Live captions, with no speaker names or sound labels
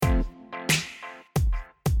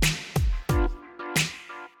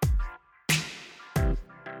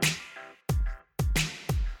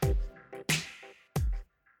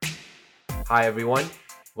Hi, everyone.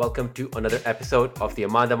 Welcome to another episode of the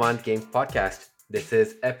Amandaman Games Podcast. This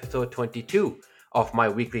is episode 22 of my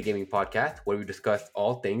weekly gaming podcast where we discuss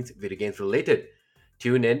all things video games related.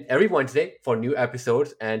 Tune in every Wednesday for new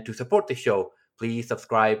episodes, and to support the show, please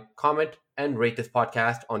subscribe, comment, and rate this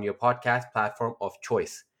podcast on your podcast platform of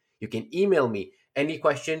choice. You can email me any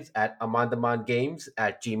questions at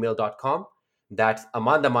amandamangames@gmail.com. That's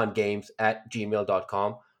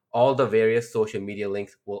amandamangames@gmail.com. All the various social media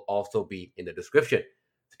links will also be in the description.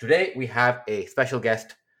 Today, we have a special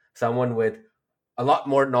guest, someone with a lot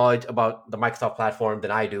more knowledge about the Microsoft platform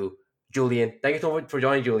than I do, Julian. Thank you so much for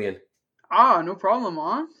joining, Julian. No problem,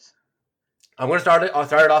 Hans. I'm going to I'll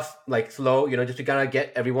start it off like slow, just to kind of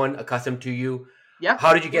get everyone accustomed to you. Yeah.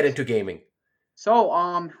 How did you get into gaming? So,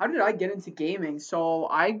 how did I get into gaming? So,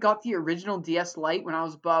 I got the original DS Lite when I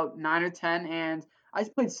was about 9 or 10, and I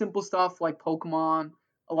just played simple stuff like Pokemon,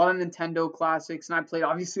 a lot of Nintendo classics, and I played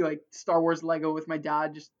obviously like Star Wars Lego with my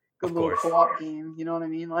dad, just a Of little course. co-op game, you know what I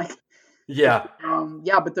mean? Yeah.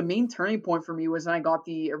 But the main turning point for me was when I got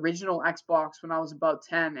the original Xbox when I was about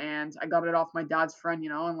 10, and I got it off my dad's friend,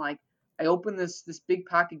 and I opened this big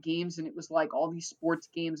pack of games, and it was like all these sports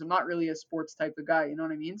games. I'm not really a sports type of guy, you know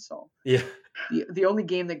what I mean? So Yeah. the only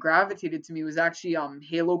game that gravitated to me was actually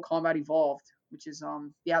Halo Combat Evolved, which is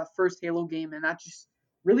the first Halo game, and that just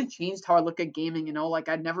really changed how I look at gaming. Like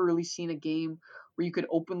I'd never really seen a game where you could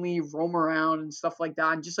openly roam around and stuff like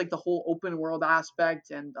that, and just like the whole open world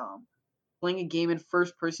aspect and playing a game in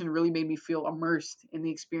first person really made me feel immersed in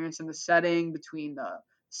the experience and the setting between the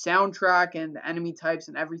soundtrack and the enemy types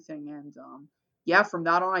and everything. And from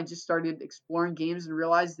that on, I just started exploring games and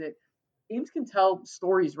realized that games can tell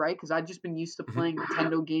stories, right? Because I'd just been used to playing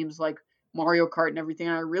Nintendo games like Mario Kart and everything.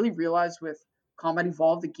 And I really realized with Combat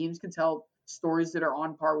Evolved that games can tell stories that are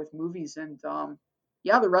on par with movies. And the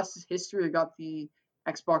rest is history. I got the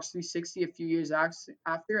Xbox 360 a few years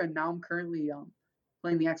after, and now I'm currently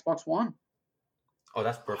playing the Xbox One. Oh,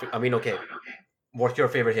 that's perfect. I mean, okay. What's your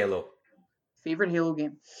favorite Halo? Favorite Halo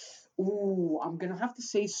game? Ooh, I'm gonna have to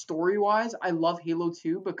say story-wise, I love Halo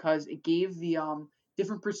 2 because it gave the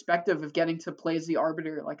different perspective of getting to play as the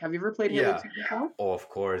Arbiter. Like, have you ever played Halo 2 before? Oh, of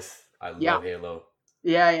course. I Yeah, love Halo.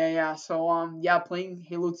 yeah. So playing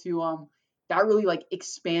Halo 2 that really like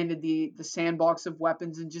expanded the sandbox of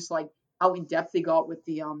weapons and just like how in depth they got with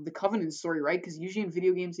the Covenant story, right? Because usually in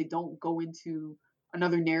video games they don't go into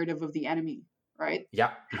another narrative of the enemy, right?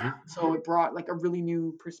 Yeah. So it brought like a really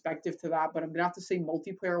new perspective to that. But I'm gonna have to say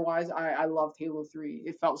multiplayer wise, I loved Halo 3.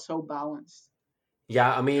 It felt so balanced.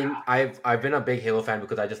 Yeah, I mean, I've been a big Halo fan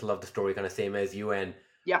because I just love the story, kind of same as you, and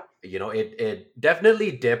Yeah. it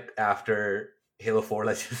definitely dipped after Halo 4.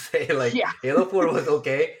 Let's just say, like, Yeah. Halo 4 was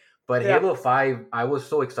okay, but Yeah. Halo 5, I was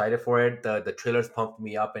so excited for it. The trailers pumped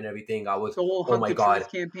me up and everything. I was, The whole oh Hunt my the god,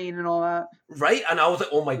 Truth campaign and all that. right? And I was like,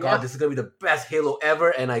 oh my god, Yeah. this is gonna be the best Halo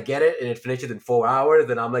ever, and I get it, and it finishes in 4 hours,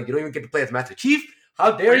 and I'm like, you don't even get to play as Master Chief.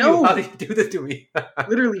 How dare you? How did you do this to me?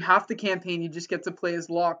 Literally half the campaign you just get to play as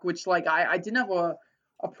Locke, which like I didn't have a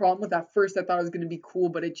problem with at first. I thought it was gonna be cool,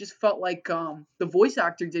 but it just felt like the voice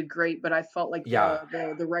actor did great, but I felt like Yeah.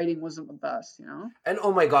 the writing wasn't the best. And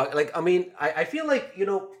oh my god, like, I mean, I feel like,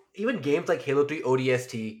 even games like Halo 3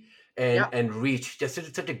 ODST Yeah. and Reach just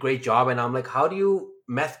did such a great job, and I'm like, how do you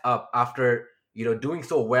mess up after doing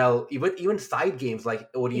so well, even side games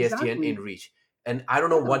like ODST and Exactly. in Reach? And I don't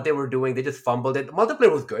know Yeah. what they were doing. They just fumbled it. The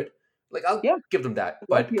multiplayer was good. Like, I'll Yeah. give them that. I love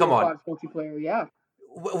But come Halo on. 5 multiplayer, yeah.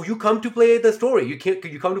 You come to play the story. You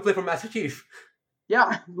come to play for Master Chief.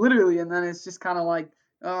 Yeah, literally, and then it's just kind of like,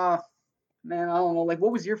 man, I don't know. Like,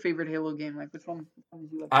 what was your favorite Halo game? Like, which one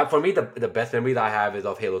did you like? For me, the best memory that I have is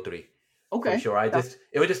of Halo 3. For Okay. sure. Yeah.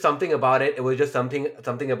 It was just something about it. It was just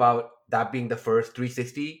something about that being the first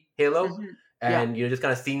 360 Halo, Yeah. and just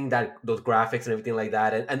kind of seeing those graphics and everything like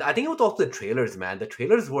that. And I think it was also the trailers, man. The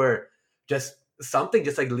trailers were just something,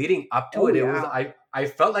 just like leading up to Oh it. It was yeah. I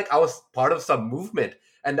felt like I was part of some movement,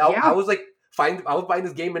 and I Yeah. was like I was buying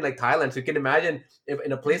this game in like Thailand, so you can imagine if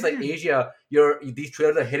in a place like Mhm. Asia, these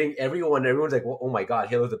trailers are hitting everyone. Everyone's like, oh my god,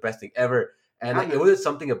 Halo's the best thing ever, and Yeah, like it man. was just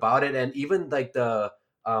something about it, and even like the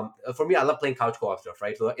for me, I love playing couch co-op stuff,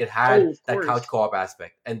 right? So it Oh, had of that couch course. co-op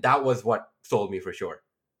aspect, and that was what sold me for sure.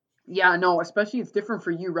 Yeah, no, especially it's different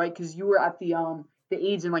for you, right? Because you were at the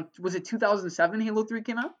age in like was it 2007 Halo 3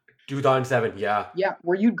 came out? 2007, yeah, Yeah,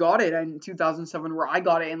 where you got it in 2007, where I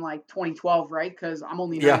got it in like 2012, right? Because I'm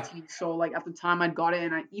only yeah, 19, so like at the time I got it,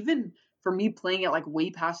 and even for me playing it like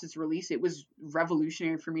way past its release, it was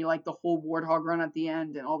revolutionary for me. Like the whole Warthog run at the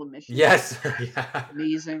end and all the missions, yes, yeah,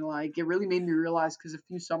 amazing. Like it really made me realize because a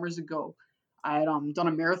few summers ago, I had done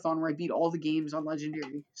a marathon where I beat all the games on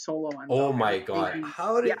Legendary solo, and Oh it was my god. crazy.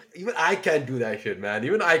 How Yeah, did even I can't do that shit, man.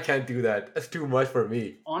 Even I can't do that. That's too much for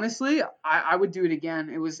me. honestly, I would do it again.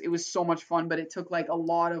 It was so much fun, but it took like a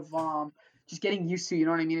lot of just getting used to. You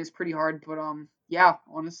know what I mean? It's pretty hard, but yeah.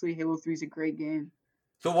 Honestly, Halo 3 is a great game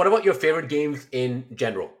So what about your favorite games in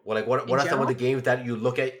general? Well, like what in are some of the general. games that you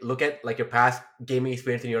look at like your past gaming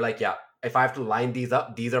experience and you're like, yeah, if I have to line these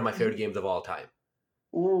up, these are my favorite games of all time.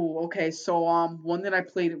 Ooh, okay. So one that I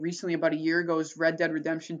played recently about a year ago is Red Dead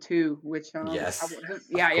Redemption 2, which I Yes, wasn't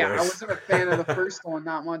of I course. wasn't a fan of the first one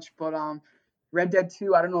that much, but Red Dead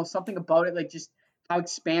 2, I don't know, something about it, like just how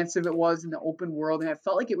expansive it was in the open world, and it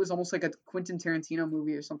felt like it was almost like a Quentin Tarantino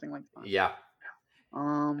movie or something like that. Yeah.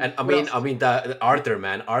 And I What mean, else? I mean the Arthur,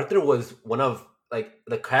 man. Arthur was one of like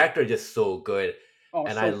the character just so good. Oh,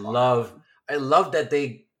 And so fun. I love that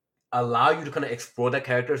they allow you to kind of explore the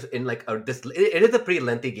characters in like it is a pretty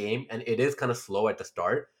lengthy game and it is kind of slow at the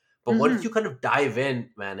start. But once Mm-hmm. you kind of dive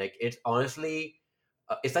in, man, like it's honestly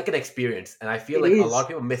it's like an experience. And I feel It like a lot is. of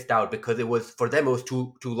people missed out because it was for them it was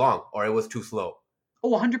too long or it was too slow. Oh,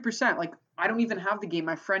 100%. Like, I don't even have the game.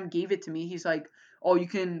 My friend gave it to me. He's like, "Oh, you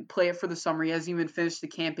can play it for the summer." He hasn't even finished the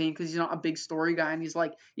campaign because he's not a big story guy. And he's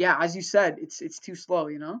like, "Yeah, as you said, it's too slow,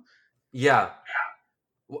 you know." Yeah.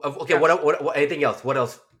 Okay, Yes. what anything else? What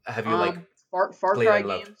else have you like Far played Cry and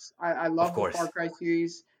loved? games. I Of love the Far course. Cry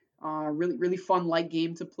series. Really fun light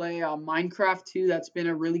game to play. Minecraft too. That's been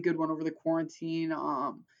a really good one over the quarantine.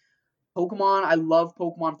 Pokemon. I love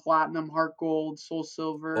Pokemon Platinum, Heart Gold, Soul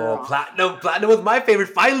Silver. Oh, Platinum was my favorite.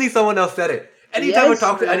 Finally, someone else said it. Anytime I Yes,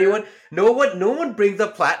 talk to anyone, man. no one brings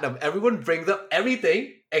up Platinum. Everyone brings up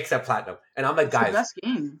everything except Platinum, and I'm like, It's the guys, best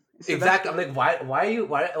game. It's the best exactly. I'm game. like, why are you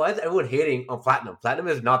why is everyone hating on Platinum? Platinum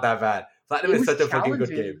is not that bad. Platinum It is was such a freaking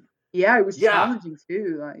good game. challenging. Yeah, it was Yeah, challenging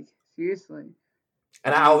too. Like seriously.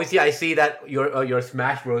 and I see that you're a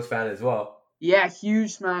Smash Bros fan as well. Yeah,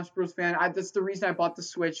 huge Smash Bros. Fan. That's the reason I bought the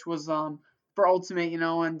Switch was for Ultimate,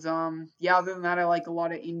 and yeah. Other than that, I like a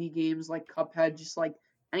lot of indie games like Cuphead, just like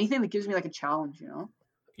anything that gives me like a challenge.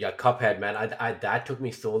 Yeah, Cuphead, man. I that took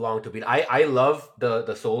me so long to beat. I love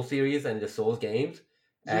the Soul series and the Souls games,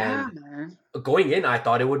 Yeah, and man. going in, I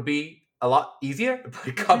thought it would be a lot easier,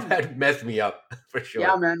 but hmm Cuphead messed me up for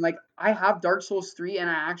Yeah, sure. man. Like I have Dark Souls 3, and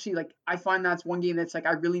I actually like I find that's one game that's like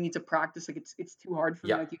I really need to practice. Like it's too hard for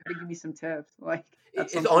me. Yeah, Like you gotta give me some tips. Like at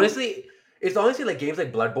it's some point. honestly like games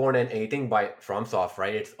like Bloodborne and anything by FromSoft,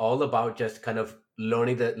 right? It's all about just kind of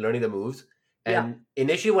learning the moves. Yeah. And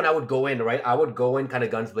initially, when I would go in, right, I would go in kind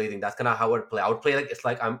of guns blazing. That's kind of how I would play. I would play like it's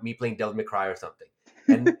like I'm me playing Devil May Cry or something.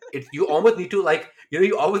 And it's you almost need to like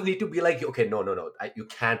you always need to be like okay, no, you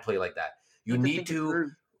can't play like that. You Need to need think it to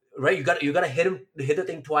through. right you gotta hit the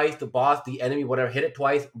thing twice, the boss, the enemy, whatever, hit it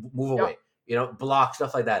twice, move Yep. away, block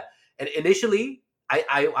stuff like that. And initially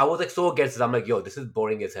I was like so against it. I'm like, yo, this is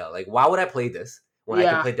boring as hell. Like, why would I play this when I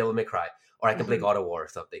can Yeah. play Devil May Cry or I can play hmm God of War or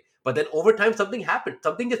something? But then over time something happened,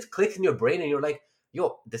 something just clicks in your brain and you're like,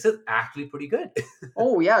 yo, this is actually pretty good.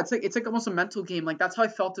 Oh yeah, it's like almost a mental game. Like that's how I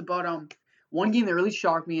felt about one game that really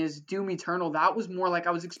shocked me is Doom Eternal. That was more like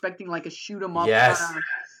I was expecting like a shoot 'em up kind Yes, of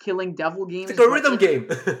killing devil it's like games, a but rhythm game.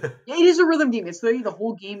 yeah, it is a rhythm game. It's literally the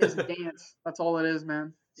whole game is a dance. That's all it is,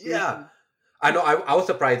 man. Yeah, Seriously. I know. I was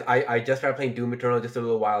surprised. I just started playing Doom Eternal just a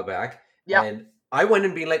little while back, Yeah. and I went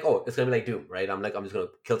in being like, "Oh, it's gonna be like Doom, right?" I'm like, "I'm just gonna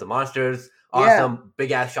kill some monsters, Yeah. awesome,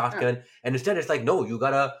 big ass Yeah. shotgun." And instead, it's like, "No, you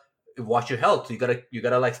gotta watch your health. You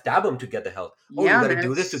gotta like stab them to get the health. Oh, you Yeah, gotta man.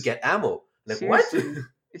 do this to It's get ammo." Like what? seriously.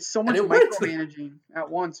 It's so And much it works. micromanaging at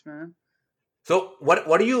once, man. So, what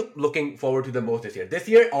are you looking forward to the most this year? This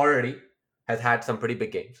year already has had some pretty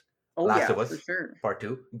big games. Oh Last yeah, of for Us sure. Part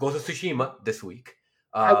Two, Ghost of Tsushima this week.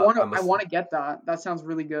 I wanna I'm a I wanna get that. That sounds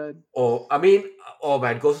really good. Oh, I mean, oh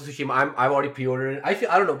man, Ghost of Tsushima. I've already pre-ordered it. I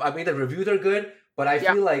don't know. I mean, the reviews are good, but I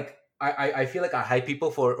Yeah. feel like I feel like I hype people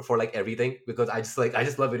for like everything because I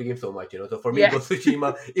just love video games so much. So for me, Yeah. Ghost of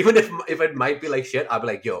Tsushima, even if it might be like shit, I'll be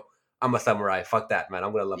like, yo, I'm a samurai. Fuck that, man.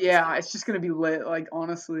 I'm gonna love this Yeah, game. it's just gonna be lit, like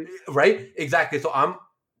honestly. Right? Exactly. So I'm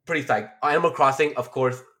pretty psyched. Animal Crossing, of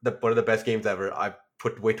course, the one of the best games ever. I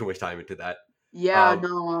put way too much time into that. Yeah, Um,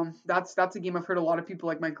 no, that's a game I've heard a lot of people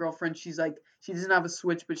like my girlfriend. She's like, she doesn't have a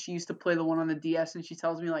Switch, but she used to play the one on the DS, and she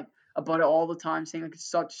tells me like about it all the time, saying like it's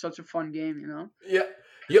such a fun game. Yeah,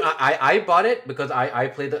 yeah. I bought it because I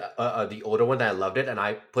played the older one and I loved it, and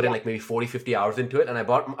I put in Yeah. like maybe 40-50 hours into it, and I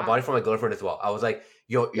Wow. bought it for my girlfriend as well. I was like,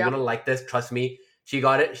 yo, you're Yeah. gonna like this, trust me. She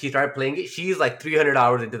got it. She started playing it. She's like 300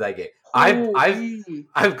 hours into that game. Holy.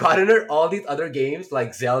 I've gotten her all these other games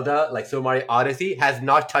like Zelda, like Super Mario Odyssey, has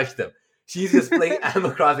not touched them. She's just playing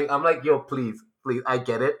Animal Crossing. I'm like, yo, please, I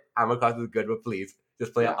get it. Animal Crossing is good, but please,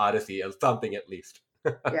 Just play an Yeah. Odyssey or something at least.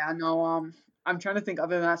 Yeah, no, I'm trying to think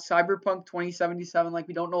other than that, Cyberpunk 2077, like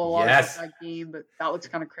we don't know a lot about Yes. that game, but that looks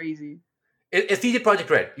kind of crazy. It's CD Project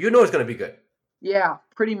Red. You know it's gonna be good. Yeah,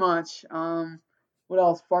 pretty much. What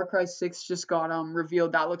else? Far Cry 6 just got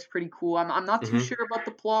revealed. That looks pretty cool. I'm not too Hmm sure about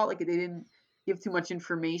the plot. Like they didn't give too much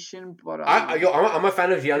information, but I'm a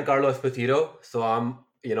fan of Giancarlo Esposito, so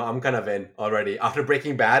I'm kind of in already. After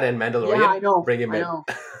Breaking Bad and yeah, Mandalorian, bring him I in. know.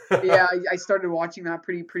 Yeah, I started watching that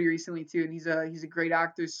pretty recently too, and he's a great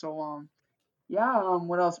actor. So yeah.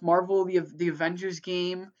 What else? Marvel the Avengers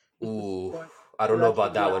game. It just Ooh, what I don't what know that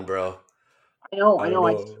about should be that out. one, bro. I I don't know.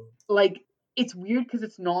 know. Like it's weird because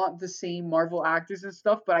it's not the same Marvel actors and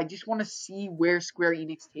stuff, but I just want to see where Square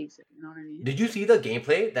Enix takes it. You know what I mean? Did you see the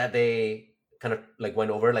gameplay that they kind of like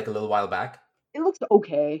went over like a little while back? It looks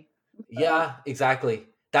okay. Alright. Yeah, exactly.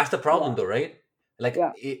 That's the problem, Yeah, though, right? Like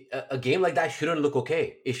yeah. a game like that shouldn't look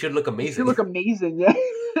okay. It should look It should amazing look amazing. Yeah.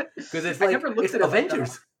 because it's I never like looked it's at it like that.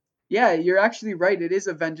 Avengers. Yeah, you're actually right. It is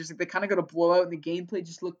Avengers. Like, they kind of got a blowout, and the gameplay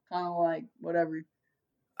just looked kind of like whatever.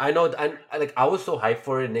 I know, and like I was so hyped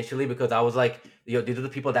for it initially because I was like, these are the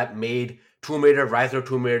people that made Tomb Raider, Rise of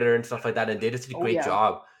Tomb Raider, and stuff like that, and they just did a Oh great yeah.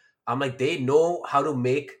 job. I'm like, they know how to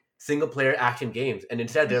make single player action games, and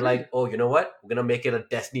instead they're Hmm. like, oh, you know what? We're gonna make it a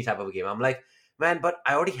Destiny type of a game. I'm like, man, but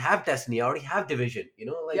I already have Destiny, I already have Division,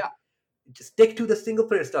 Yeah. like just stick to the single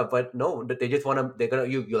player stuff. But no, they just want to. They're gonna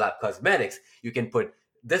you'll have cosmetics. You can put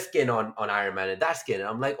this skin on Iron Man and that skin. And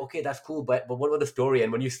I'm like, okay, that's cool, but what about the story?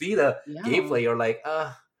 And when you see the Yeah. gameplay, you're like,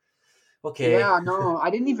 okay. Yeah, no, I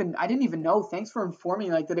didn't even know. Thanks for informing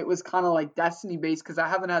me, like that it was kind of like Destiny based because I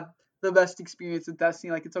haven't had the best experience with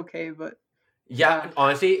Destiny. Like it's okay, but Yeah, yeah. and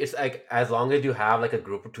honestly, it's like as long as you have like a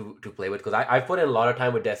group to play with, because I put in a lot of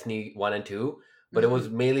time with Destiny 1 and 2, but it was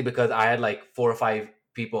Hmm. mainly because I had like 4 or 5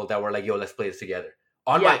 people that were like, "Yo, let's play this together."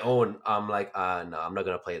 On Yeah. my own, I'm like, no, I'm not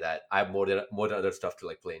gonna play that. I have more than other stuff to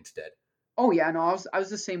like play instead. Oh yeah, no, I was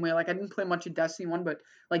the same way. Like I didn't play much of Destiny 1, but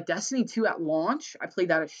like Destiny 2 at launch, I played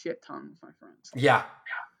that a shit ton with my friends. Yeah.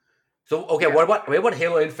 So okay, Yeah. what about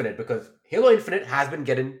Halo Infinite? Because Halo Infinite has been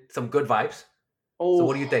getting some good vibes. So Oh,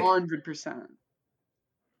 what do you think? 100%.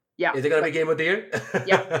 Yeah, Is it gonna be like Game of the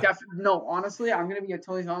yeah, Year? definitely. No, honestly, I'm gonna be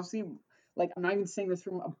totally honestly, like I'm not even saying this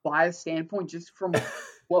from a biased standpoint, just from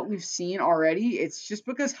what we've seen already. It's just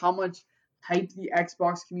because how much hype the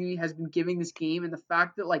Xbox community has been giving this game, and the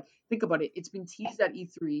fact that like think about it, it's been teased at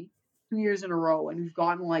E3 2 years in a row, and we've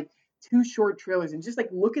gotten like two short trailers, and just like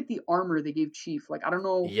look at the armor they gave Chief. Like I don't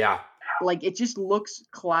know, Yeah. like it just looks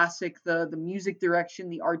classic. The music direction,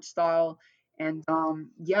 the art style, and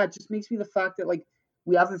yeah, it just makes me the fact that like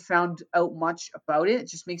we haven't found out much about it. It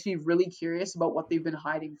just makes me really curious about what they've been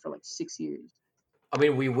hiding for like 6 years. I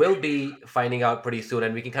mean, we will be finding out pretty soon,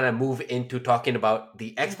 and we can kind of move into talking about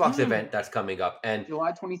the Xbox Hmm. event that's coming up. And July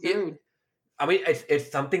it, 23rd. I mean,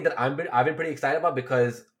 it's something that I've been pretty excited about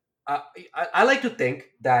because I like to think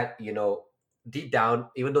that deep down,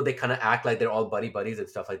 even though they kind of act like they're all buddies and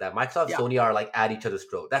stuff like that, Microsoft, Yeah, Sony are like at each other's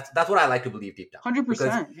throat. That's what I like to believe deep down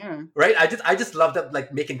because 100%. Yeah. right, I just love them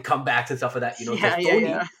like making comebacks and stuff like that. Because Yeah, yeah,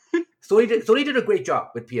 yeah. Sony did a great job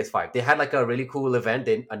with PS5. They had like a really cool event.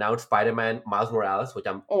 They announced Spider-Man Miles Morales, which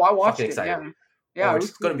I'm Oh, I fucking watched it. excited. Yeah. Oh, Yeah, it was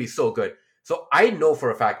it's gonna cool. be so good. So I know for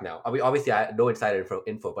a fact now. I mean, obviously, I know insider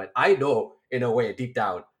info, but I know in a way deep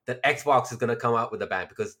down that Xbox is gonna come out with a bang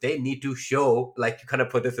because they need to show, like you kind of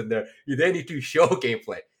put this in there. They need to show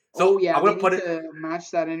gameplay. Oh, So yeah, I'm they gonna need put it to match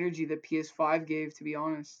that energy that PS5 gave, to be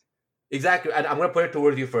honest. exactly, and I'm gonna put it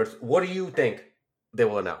towards you first. What do you think they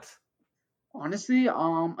will announce? Honestly,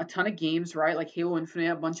 a ton of games, right? Like Halo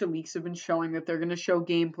Infinite, a bunch of leaks have been showing that they're gonna show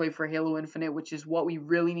gameplay for Halo Infinite, which is what we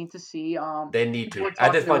really need to see. They need People to. were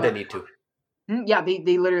At this talking point, they about, need to. yeah,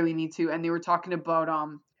 they literally need to, and they were talking about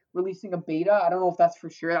releasing a beta. I don't know if that's for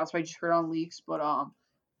sure. That's what I just heard on leaks, but I'm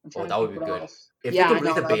Oh, trying to that think would be what good. else. If they Yeah, could I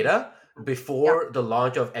release know a that would be beta yeah. before the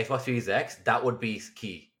launch of Xbox Series X, that would be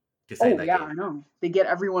key to sign Oh that yeah, game. I know. They get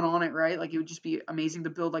everyone on it, right? Like it would just be amazing to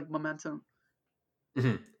build like momentum.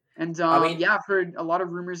 Mhm. And I mean, yeah, I've heard a lot of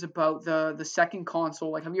rumors about the second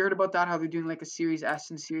console. Like, have you heard about that? How they're doing like a Series S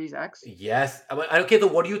and Series X? yes. I mean, okay, so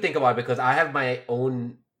what do you think about it? Because I have my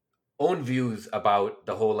own views about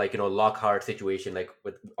the whole like Lockhart situation, like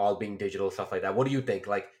with all being digital stuff like that. What do you think?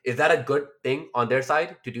 Like, is that a good thing on their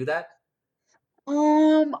side to do that?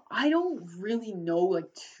 I don't really know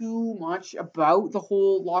like too much about the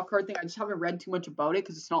whole Lockhart thing. I just haven't read too much about it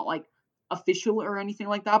because it's not like official or anything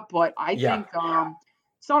like that. But I Yeah. think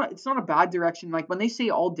it's not a bad direction. Like when they say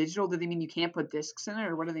all digital, do they mean you can't put discs in it,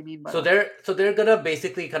 or what do they mean by So that? they're gonna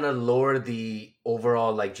basically kind of lower the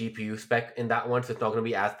overall like GPU spec in that one, so it's not gonna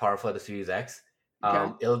be as powerful as the Series X.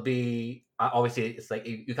 Okay. It'll be obviously it's like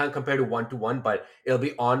you can't compare to one, but it'll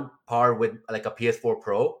be on par with like a PS4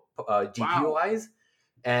 Pro GPU Wow. wise,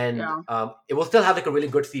 and Yeah. it will still have like a really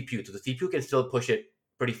good CPU, so the CPU can still push it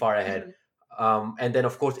pretty far ahead. Mhm. And then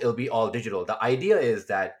of course it'll be all digital. The idea is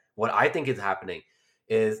that what I think is happening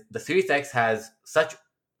is the Series X has such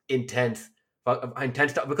intense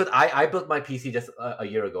intense stuff because I built my PC just a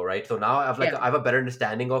year ago, right? So now Yeah. I have a better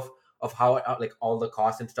understanding of how like all the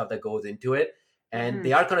costs and stuff that goes into it, and they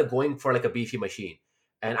Hmm. are kind of going for like a beefy machine,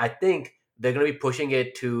 and I think they're going to be pushing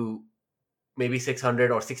it to maybe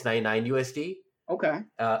 600 or 699 USD. Okay.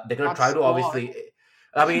 They're going to try That's to a lot. obviously.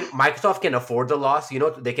 I mean, Microsoft can afford the loss. You know,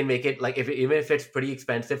 they can make it like if even if it's pretty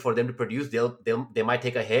expensive for them to produce, they might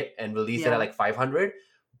take a hit and release it at Yeah. like 500.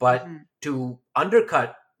 But Hmm. to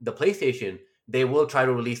undercut the PlayStation, they will try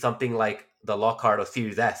to release something like the Lockhart or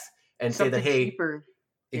Series S and say that Something hey, cheaper.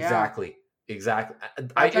 Yeah. exactly, exactly,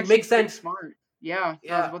 That's it actually makes pretty sense. smart. Yeah, I was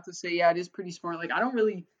Yeah, about to say, yeah, it is pretty smart. Like, I don't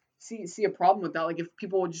really see a problem with that. Like, if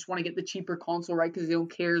people would just want to get the cheaper console, right, because they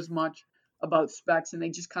don't care as much about specs and they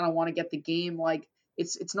just kind of want to get the game, like,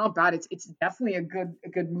 it's not bad. It's definitely a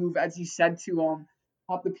good move, as you said, to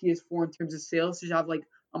pop the PS4 in terms of sales to have like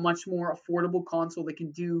a much more affordable console that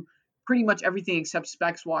can do pretty much everything except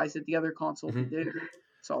specs wise that the other console can mhm. do.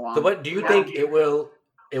 So So, but do you yeah, think it will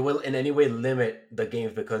in any way limit the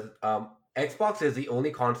games because Xbox is the only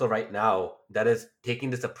console right now that is taking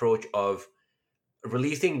this approach of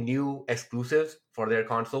releasing new exclusives for their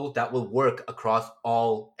consoles that will work across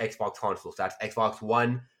all Xbox consoles. That's Xbox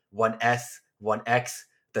One, One S, One X,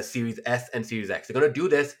 the Series S and Series X. They're going to do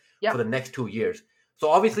this yeah, for the next 2 years. So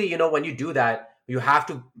obviously, you know, when you do that, you have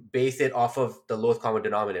to base it off of the lowest common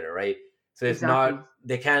denominator, right? So it's exactly. not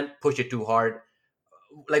they can't push it too hard.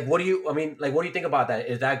 Like, what do you? I mean, like, what do you think about that?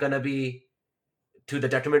 Is that going to be to the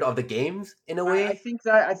detriment of the games in a I way? think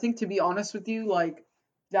that I think to be honest with you, like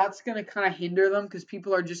that's gonna kind of hinder them because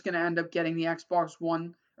people are just gonna end up getting the Xbox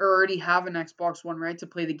One or already have an Xbox One, right, to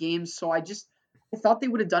play the games. So I thought they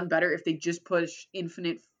would have done better if they just push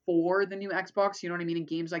Infinite for the new Xbox. You know what I mean? In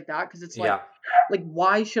games like that, because it's Yeah, like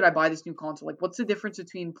why should I buy this new console? Like, what's the difference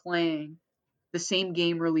between playing the same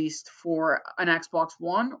game released for an Xbox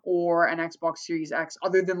One or an Xbox Series X,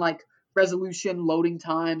 other than like resolution, loading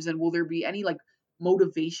times, and will there be any like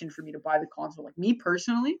motivation for me to buy the console? Like me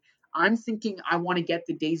personally, I'm thinking I want to get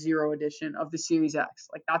the Day Zero edition of the Series X.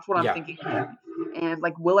 Like that's what I'm yeah. thinking. And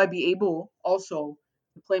like, will I be able also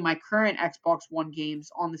to play my current Xbox One games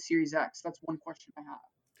on the Series X? That's one question I have.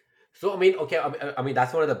 So I mean, okay, I mean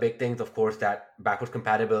that's one of the big things, of course, that backwards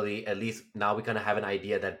compatibility. At least now we kind of have an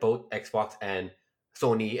idea that both Xbox and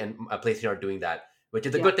Sony and PlayStation are doing that, which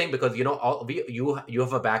is a Yeah. good thing because you know all we you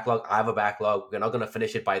have a backlog, I have a backlog. We're not gonna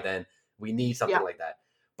finish it by then. We need something Yeah. like that.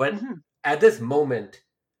 But Hmm. at this moment,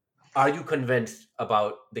 are you convinced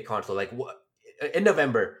about the console? Like in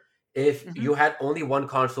November, if Hmm. you had only one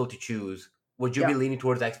console to choose, would you be Yeah. leaning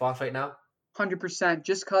towards Xbox right now? 100%.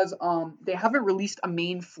 Just because they haven't released a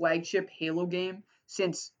main flagship Halo game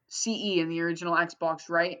since CE in the original Xbox,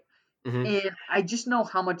 right? Hmm. And I just know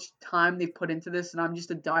how much time they've put into this, and I'm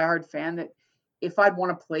just a diehard fan that if I'd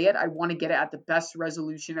want to play it, I'd want to get it at the best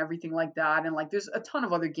resolution, everything like that. And like, there's a ton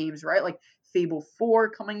of other games, right? Like Fable 4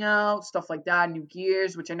 coming out, stuff like that, New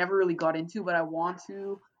Gears, which I never really got into, but I want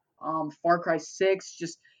to. Far Cry 6,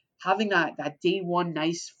 just having that day one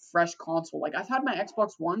nice fresh console. Like I've had my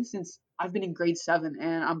Xbox One since I've been in grade 7,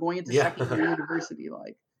 and I'm going into Yeah. second year university.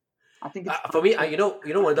 Like I think it's For time me, to. you know,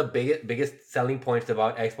 one of the biggest selling points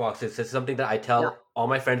about Xbox is it's something that I Yeah. tell all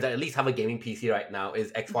my friends that at least have a gaming PC right now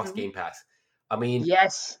is Xbox Hmm. Game Pass. I mean,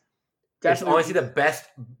 Yes, it's honestly definitely.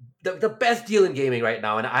 the best deal in gaming right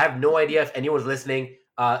now, and I have no idea if anyone's listening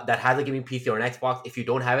that has a gaming PC or an Xbox. If you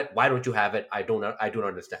don't have it, why don't you have it? I don't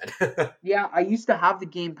understand. Yeah, I used to have the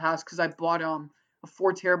Game Pass because I bought a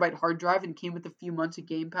 4 terabyte hard drive and it came with a few months of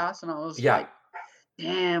Game Pass, and I was Yeah, like,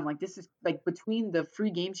 damn, like this is like between the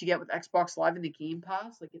free games you get with Xbox Live and the Game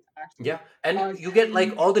Pass, like it's yeah, actually and a you get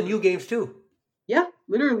like all huge the new difference. games too. Yeah,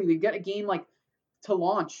 literally, you get a game like to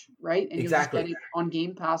launch, right? And you'll just get Exactly. it on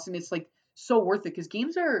Game Pass, and it's like so worth it because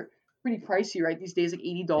games are pretty pricey, right? These days, like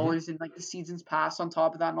eighty Mhm. dollars and like the seasons pass on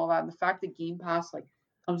top of that and all that. And the fact that Game Pass like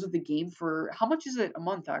comes with the game for how much is it a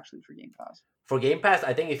month actually for Game Pass? For Game Pass,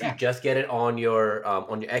 I think if you Yeah. just get it on your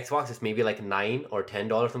Xbox, it's maybe like $9 or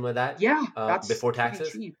 $10, something like that, Yeah, that's before pretty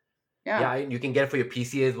taxes. cheap. Yeah. Yeah, you can get it for your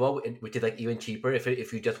PC as well, which is like even cheaper if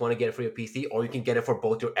you just want to get it for your PC, or you can get it for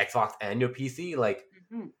both your Xbox and your PC. Like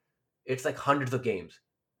Mhm. it's like hundreds of games.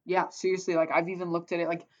 Yeah, seriously, like I've even looked at it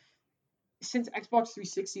like since Xbox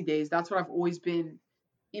 360 days, that's what I've always been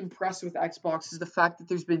impressed with Xbox is the fact that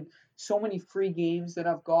there's been so many free games that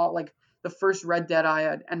I've got. Like the first Red Dead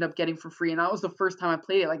I'd end up getting for free, and that was the first time I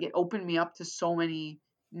played it. Like it opened me up to so many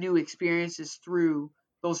new experiences through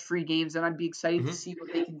those free games, and I'd be excited to Hmm. see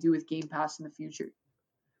what they can do with Game Pass in the future.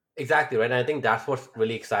 Exactly right. And I think that's what's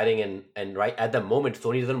really exciting. And right at the moment,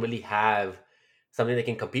 Sony doesn't really have something that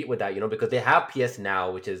can compete with that, because they have PS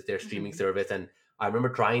Now, which is their streaming Mhm. service. And I remember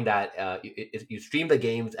trying that. You stream the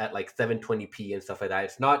games at like 720p and stuff like that.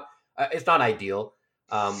 It's not ideal.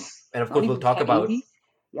 And of Not course, we'll even talk about. 1080.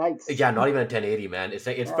 Yikes. Yeah, not even 1080, man.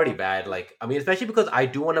 It's pretty Uh, bad. Like, I mean, especially because I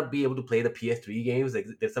do want to be able to play the PS3 games. Like,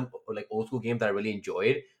 there's some like old school games that I really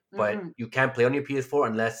enjoyed, but mhm. you can't play on your PS4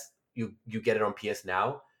 unless you get it on PS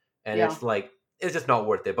Now, and Yeah. it's like it's just not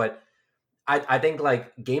worth it. But I think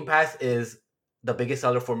like Game Pass is the biggest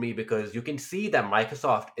seller for me because you can see that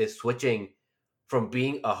Microsoft is switching from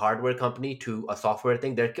being a hardware company to a software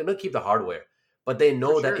thing. They're gonna keep the hardware, but they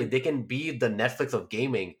For know that sure. if they can be the Netflix of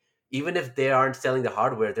gaming, even if they aren't selling the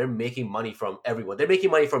hardware, they're making money from everyone. They're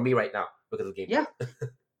making money from me right now because of Game Yeah. Pass.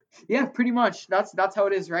 Yeah, pretty much. That's how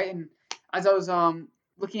it is, right? And as I was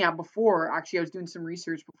looking at before, actually I was doing some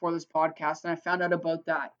research before this podcast and I found out about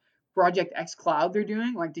that Project X Cloud they're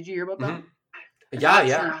doing. Like, did you hear about that? Hmm. And Yeah, that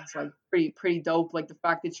yeah. sounds like pretty dope. Like the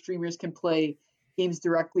fact that streamers can play games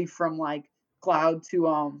directly from like cloud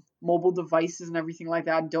to mobile devices and everything like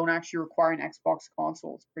that and don't actually require an Xbox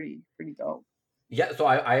console. It's pretty dope. Yeah, so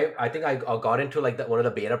I think I got into like one of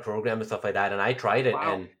the beta programs and stuff like that, and I tried it, Wow.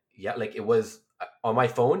 and yeah, like it was on my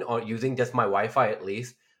phone or using just my Wi-Fi at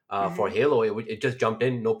least for hmm Halo, it just jumped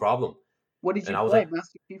in no problem, What did and you I was play? like,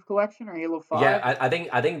 Master Chief Collection or Halo yeah, 5? I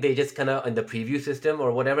think they just kind of in the preview system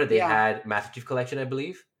or whatever they Yeah. had Master Chief Collection, I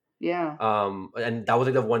believe, Yeah. and that was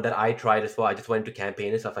like the one that I tried as well. I just went to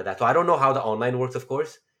campaign and stuff like that, so I don't know how the online works, of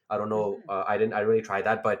course. I don't know. hmm I really tried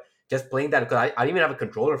that, but just playing that because I didn't even have a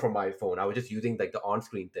controller for my phone. I was just using like the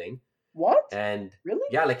on-screen thing What? and Really?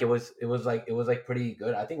 yeah, like it was like pretty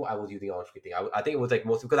good. I think I was using the on-screen thing. I think it was like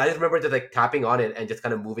mostly because I just remember just like tapping on it and just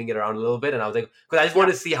kind of moving it around a little bit, and I was like, because I just Yeah.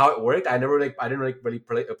 wanted to see how it worked. I didn't like really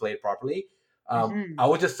play it properly. hmm I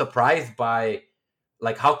was just surprised by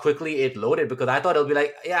like how quickly it loaded because I thought it'll be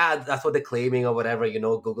like, yeah, that's what they're claiming or whatever,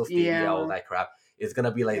 Google Stadia, all Yeah. that crap. It's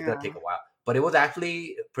gonna Yeah. take a while, but it was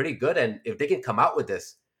actually pretty good. And if they can come out with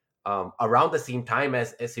this around the same time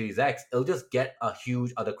as Series X, it'll just get a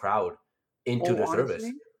huge other crowd into Oh, the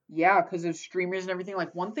service. honestly, yeah, because of streamers and everything.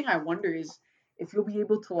 Like one thing I wonder is if you'll be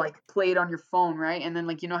able to like play it on your phone, right? And then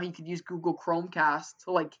like you know how you could use Google Chromecast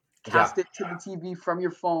to like Yeah, cast it to the TV from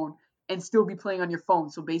your phone and still be playing on your phone.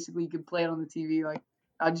 So basically, you could play it on the TV. Like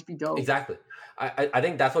that'd just be dope. exactly. I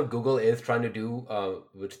think that's what Google is trying to do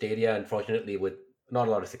with Stadia. Unfortunately, with not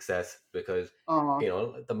a lot of success because Uh,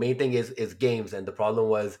 the main thing is games, and the problem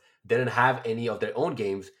was they didn't have any of their own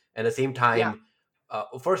games. And at the same yeah. time,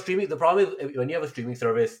 for streaming, the problem is when you have a streaming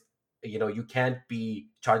service, you can't be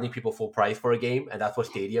charging people full price for a game, and that's what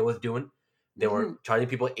Stadia was doing. They were hmm charging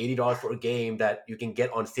people $80 for a game that you can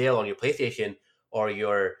get on sale on your PlayStation or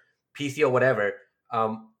your PC or whatever.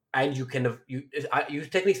 And you can you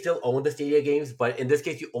technically still own the Stadia games, but in this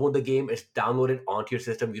case, you own the game. It's downloaded onto your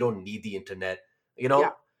system. You don't need the internet. You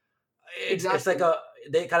Yeah. know, it's like Exactly. a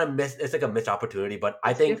they kind of miss. It's like a missed opportunity. But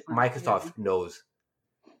I It's think different. Yeah. Microsoft knows.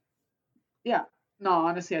 Yeah. No,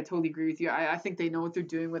 honestly, I totally agree with you. I think they know what they're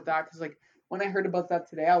doing with that because, like, when I heard about that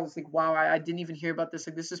today, I was like, wow, I didn't even hear about this.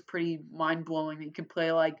 Like, this is pretty mind blowing that you can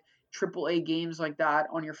play like AAA games like that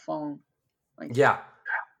on your phone. Like, Yeah.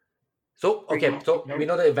 So okay, pretty so we dope.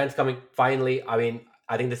 know the event's coming finally. I mean,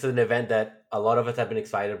 I think this is an event that a lot of us have been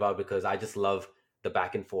excited about because I just love the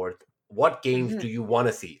back and forth. What games hmm do you want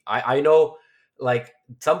to see? I know like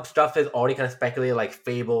some stuff is already kind of speculated, like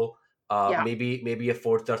Fable, Yeah. maybe a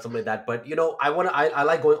Forza or something like that. But I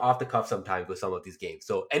like going off the cuff sometimes with some of these games.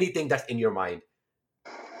 So anything that's in your mind.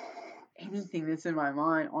 Anything that's in my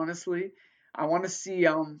mind, honestly. I want to see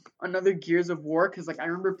another Gears of War because like I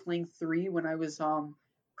remember playing 3 when I was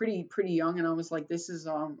pretty young and I was like this is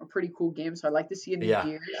a pretty cool game, so I'd like to see a new Yeah.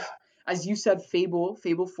 Gears. As you said, Fable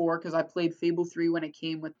 4 because I played Fable 3 when it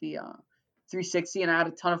came with the 360 and I had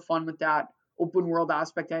a ton of fun with that open world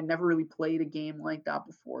aspect. I never really played a game like that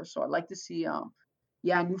before, so I'd like to see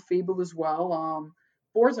yeah, new Fable as well.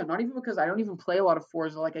 Forza, not even because I don't even play a lot of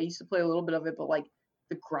Forza. Like I used to play a little bit of it, but like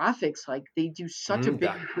the graphics, like they do such a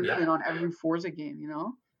big Yeah. improvement on every Forza game, you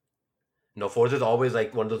know? No, Forza is always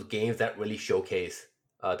like one of those games that really showcase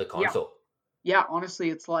the Yeah. console. Yeah, honestly,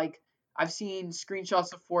 it's like I've seen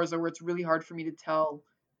screenshots of Forza where it's really hard for me to tell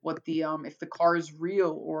what the if the car is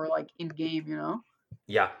real or like in game, you know?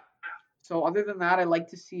 Yeah. So other than that, I like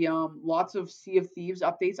to see lots of Sea of Thieves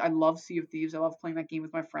updates. I love Sea of Thieves. I love playing that game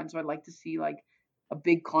with my friends. So I'd like to see like a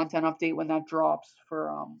big content update when that drops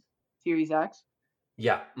for Series X.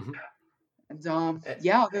 Yeah. Mhm. And Eh,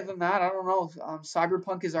 yeah, other than that, I don't know.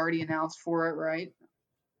 Cyberpunk is already announced for it, right?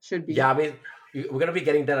 Should be. Yeah, I mean, we're gonna be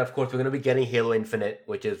getting that. Of course, we're gonna be getting Halo Infinite,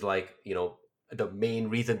 which is like the main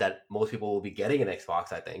reason that most people will be getting an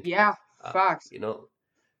Xbox. I think, Yeah, uh, facts. you know,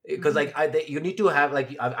 because Hmm. like you need to have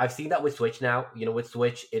like I've seen that with Switch now. With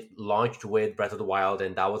Switch, it launched with Breath of the Wild,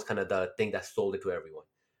 and that was kind of the thing that sold it to everyone.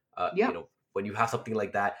 Yeah. When you have something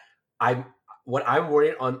like that, I'm what I'm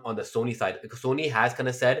worried on the Sony side, because Sony has kind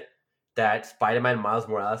of said that Spider-Man Miles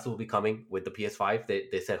Morales will be coming with the PS5.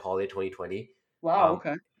 They said holiday 2020. Wow. Um,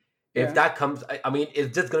 Okay. if Yeah. that comes, I mean,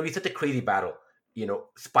 it's just going to be such a crazy battle.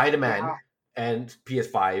 Spider-Man Yeah. and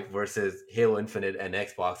PS5 versus Halo Infinite and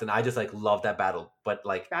Xbox, and I just like love that battle. But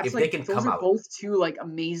like, That's if they like can those come are out both two like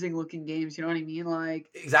amazing looking games. You know what I mean? Like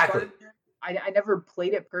exactly, Spider-Man. I never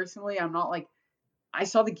played it personally. I'm not like I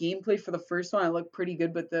saw the gameplay for the first one. I looked pretty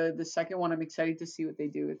good, but the second one, I'm excited to see what they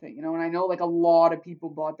do with it. And I know like a lot of people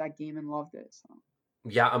bought that game and loved it. So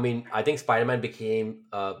yeah. I mean, I think Spider-Man became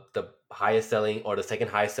the highest selling or the second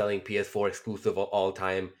highest selling PS4 exclusive of all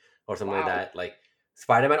time or something like wow, that. Like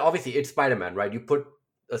Spider-Man, obviously, it's Spider-Man, right? You put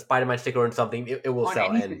a Spider-Man sticker on something, it will on sell,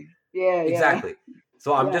 and anything. Yeah, yeah, exactly.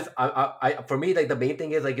 So I'm yeah, just for me, like the main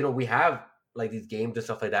thing is like we have like these games and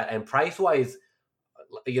stuff like that, and price wise,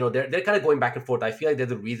 they're kind of going back and forth. I feel like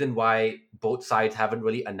there's a reason why both sides haven't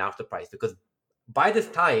really announced the price, because by this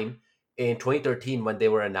time in 2013 when they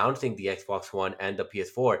were announcing the Xbox One and the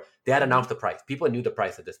PS4, they had hmm announced the price. People knew the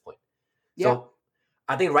price at this point. yeah, So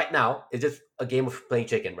I think right now it's just a game of playing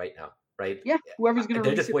chicken right now, right? yeah. Whoever's gonna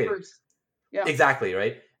They're release just it waiting. first. Yeah, Exactly,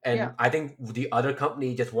 right? yeah, And I think the other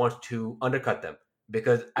company just wants to undercut them, and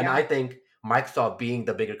yeah. I think Microsoft, being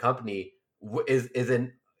the bigger company, is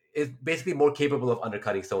basically more capable of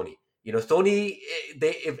undercutting Sony. Sony,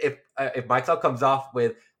 they if Microsoft comes off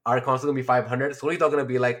with our console gonna be 500, Sony's not gonna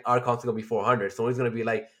be like our console gonna be 400. Sony's gonna be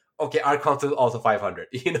like, okay, our console is also 500,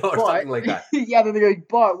 or But something like that. yeah, then they're like,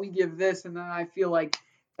 but we give this, and then I feel like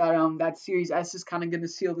that Series S is kind of gonna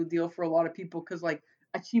seal the deal for a lot of people because like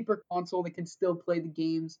a cheaper console that can still play the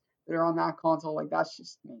games that are on that console, like that's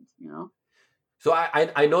just mint. So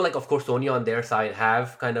I know, like, of course, Sony on their side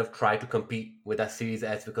have kind of tried to compete with that Series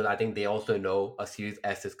S, because I think they also know a Series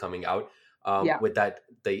S is coming out, Yeah. with that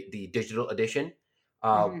the digital edition.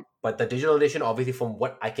 Hmm. But the digital edition, obviously, from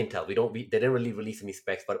what I can tell, they didn't really release any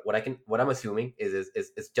specs. But what I'm assuming is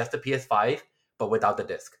just a PS5, but without the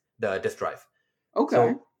disc drive. Okay.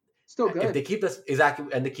 So Still if good. they keep this exactly,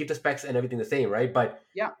 and they keep the specs and everything the same, right? But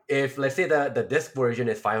Yeah. if, let's say, the disc version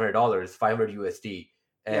is $500, 500 USD,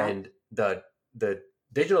 Yeah. and the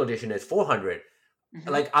digital edition is 400, Hmm.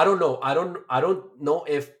 like I don't know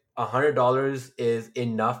if $100 is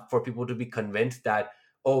enough for people to be convinced that,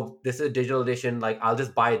 oh, this is a digital edition, like I'll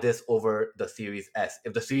just buy this over the Series S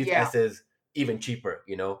if the Series Yeah. S is even cheaper.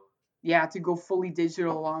 Yeah. To go fully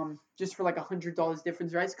digital, just for like $100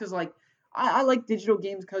 difference, right? Because like I like digital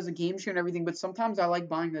games because of game share and everything, but sometimes I like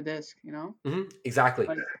buying the disc. Exactly.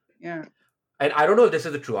 Like yeah. And I don't know if this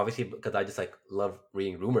is the true, obviously, because I just like love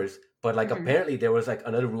reading rumors. But like Hmm. apparently there was like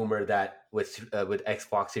another rumor that with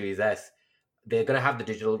Xbox Series S, they're gonna have the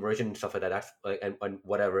digital version and stuff like that. That's like, and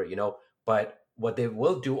whatever. But what they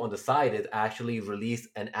will do on the side is actually release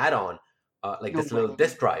an add-on, like No this little way.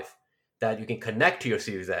 disk drive that you can connect to your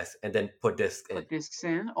Series S and then put disc in. Put discs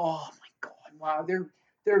in. Oh my god! Wow, they're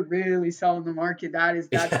really selling the market. That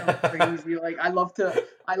sounds crazy. Like I love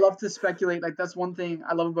to speculate. Like that's one thing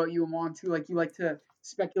I love about you, Amon, too. Like you like to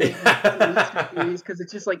speculate and conspiracy theories because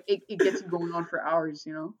it's just like it gets you going on for hours.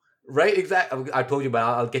 Right, exactly. I told you, but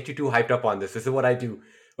I'll get you too hyped up on this. This is what I do.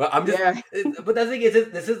 Well, I'm just, Yeah. but the thing is,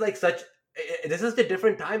 this is like this is a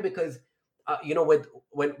different time, because, with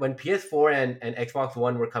when PS4 and Xbox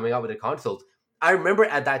One were coming out with the consoles, I remember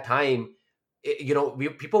at that time,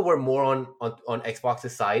 people were more on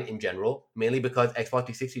Xbox's side in general, mainly because Xbox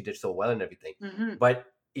 360 did so well and everything. Hmm. But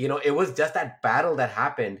it was just that battle that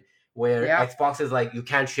happened where Yeah. Xbox is like, you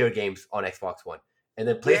can't share games on Xbox One, and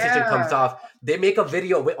then PlayStation comes Yeah. off. They make a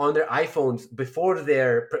video on their iPhones before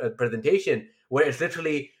their presentation, where it's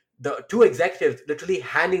literally the two executives literally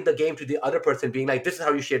handing the game to the other person, being like, "This is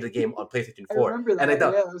how you share the game on PlayStation I 4," remember and like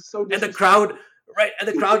that. Yeah, it was so and the crowd, disrespectful. right, and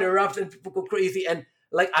the crowd erupts and people go crazy, and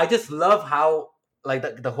like I just love how like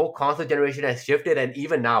the whole console generation has shifted, and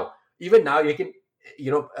even now you can.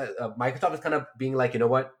 Microsoft is kind of being like, you know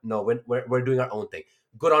what? No, we're doing our own thing.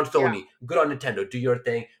 Good on Yeah. Sony, good on Nintendo. Do your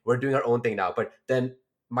thing. We're doing our own thing now. But then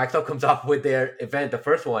Microsoft comes up with their event, the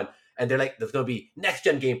first one, and they're like, there's gonna be next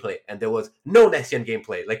gen gameplay, and there was no next gen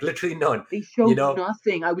gameplay, like literally none. They You showed know,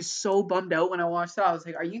 nothing. I was so bummed out when I watched that. I was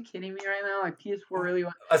like, "Are you kidding me right now?" Like PS4 really, I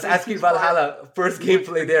mean Assassin's Creed PS5 Valhalla first really went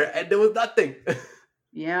gameplay there, crazy. and there was nothing.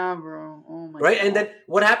 Yeah, bro. Oh my Right, and god. then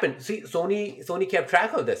what happened? See, Sony kept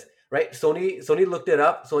track of this, right? Sony looked it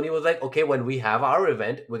up. Sony was like, okay, when we have our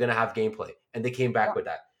event, we're gonna have gameplay, and they came Yeah. back with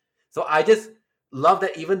that. So I just love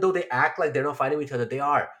that, even though they act like they're not fighting with each other, they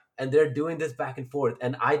are, and they're doing this back and forth.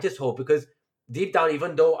 And I just hope, because deep down,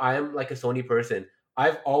 even though I am like a Sony person,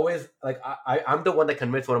 I've always like I'm the one that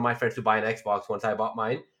convinced one of my friends to buy an Xbox once I bought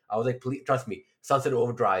mine. I was like, please trust me, Sunset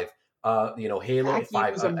Overdrive, Halo That game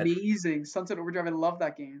Five, was amazing. Sunset Overdrive. I love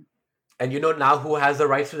that game. and now who has the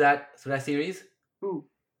rights to that series? Ooh,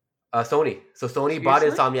 Sony. So Sony bought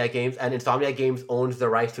seriously? Insomniac Games, and Insomniac Games owns the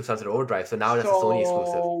rights to Sunset Overdrive. So now that's a Sony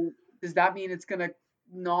exclusive. So does that mean it's gonna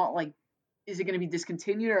not like? Is it gonna be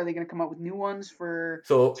discontinued? Or are they gonna come out with new ones for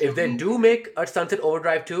So if they Sony? do make a Sunset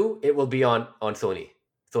Overdrive 2, it will be on Sony's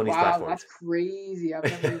Wow, platforms. that's crazy. I've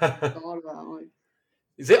never even thought of that. Like,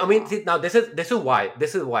 See, I mean, wow. see, now this is why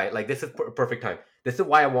like this is perfect time. This is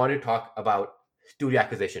why I want to talk about studio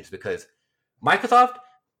acquisitions, because Microsoft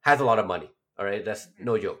has a lot of money. All right, that's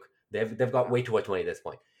no joke. They've got Yeah. way too much money at this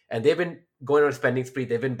point, and they've been going on a spending spree.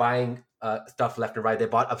 They've been buying stuff left and right. They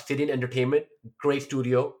bought Obsidian Entertainment, great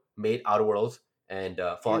studio, made Outer Worlds and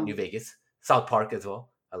Fallout New Ew. Vegas, South Park as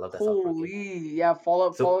well. I love that South Park game. Holy, yeah,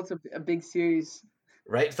 Fallout. So Fallout's a big series.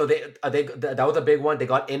 right, so that was a big one. They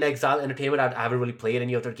got In Exile Entertainment. I haven't really played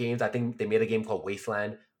any of their games. I think they made a game called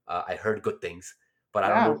Wasteland. I heard good things, but I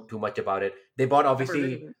don't Yeah, know too much about it. They bought never heard of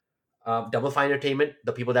obviously it. Double Fine Entertainment,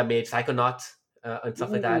 the people that made Psychonauts and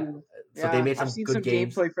stuff like that. Ooh, So they yeah, made I've some seen good some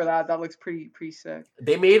games. gameplay for that. That looks pretty sick.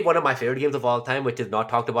 They made one of my favorite games of all time, which is not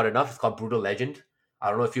talked about enough. It's called Brutal Legend. I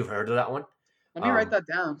don't know if you've heard of that one. Let me write Um, that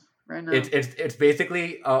down right it's now. it's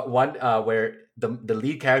basically one where the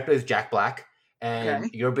lead character is Jack Black, and Okay.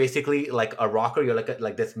 you're basically like a rocker. You're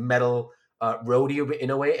like this metal roadie in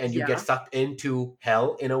a way, and you get Yeah. sucked into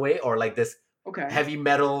hell in a way, or like this Okay. heavy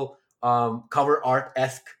metal cover art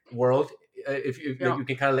esque world. If you like, Yeah. you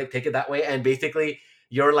can kind of like take it that way, and basically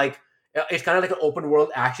you're like it's kind of like an open world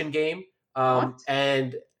action game, What?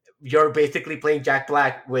 and you're basically playing Jack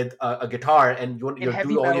Black with a guitar, and In you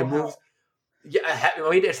heavy do all your metal moves. hell. Yeah, I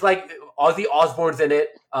mean it's like Ozzy Osbourne's in it,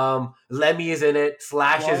 Lemmy is in it,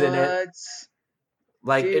 Slash is in it. What?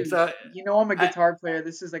 Like it's Dude, a you know I'm a I, guitar player.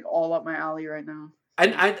 This is like all up my alley right now.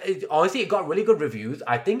 and honestly, it got really good reviews.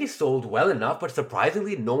 I think it sold well enough, but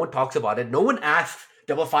surprisingly, no one talks about it. No one asks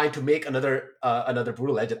Double Fine to make another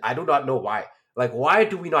Brutal Legend. I do not know why. Like, why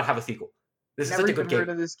do we not have a sequel? This is Never such a even good game. heard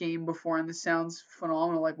of this game before, and this sounds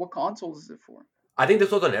phenomenal. Like, what consoles is it for? I think this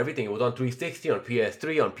was on everything. It was on 360, on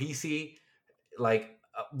PS3, on PC. Like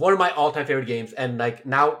one of my all-time favorite games, and like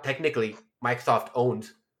now technically Microsoft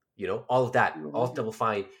owns all of that, Brutal all of Legend. Double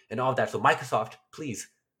Fine and all of that. So Microsoft, please,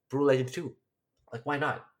 Brutal Legend 2. Like, why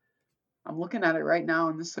not? I'm looking at it right now,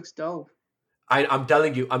 and this looks dope. I'm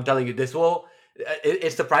telling you, this will.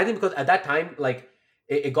 It's surprising because at that time, like,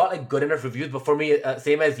 it got like good enough reviews. But for me,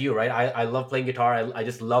 same as you, right? I love playing guitar. I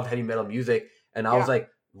just love heavy metal music, and I was Yeah. like,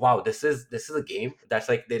 wow, this is a game that's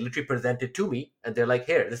like they literally presented to me, and they're like,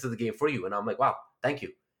 here, this is the game for you, and I'm like, wow, thank you.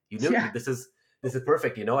 You knew Yeah. this is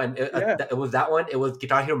perfect, and Yeah. it was that one. It was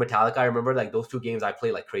Guitar Hero Metallica. I remember like those two games I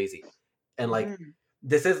played like crazy, and like Mhm.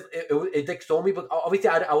 this is it like so me, but obviously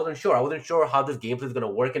I wasn't sure. I wasn't sure how this gameplay is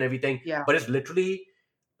gonna work and everything. Yeah. But it's literally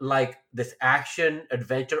like this action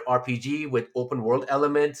adventure RPG with open world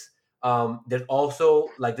elements. There's also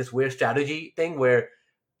like this weird strategy thing where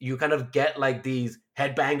you kind of get like these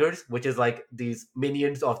headbangers, which is like these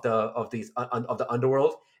minions of the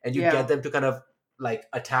underworld, and you get Yeah. them to kind of like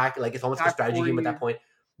attack. Like it's almost like a Attack strategy for game at that you. point.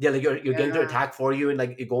 Yeah, like you're getting to Yeah. attack for you, and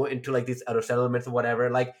like you go into like these other settlements or whatever.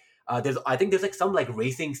 Like I think there's like some like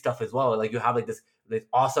racing stuff as well. Like you have like this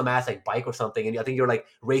awesome ass like bike or something, and I think you're like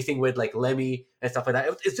racing with like Lemmy and stuff like that.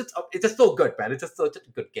 It's just so good, man. It's just such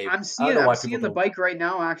a good game. I'm I don't seeing know I'm why people seeing the don't. bike right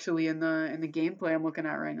now actually in the gameplay I'm looking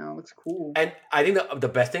at right now. It looks cool. And I think the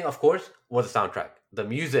best thing, of course, was the soundtrack. The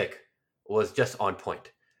music was just on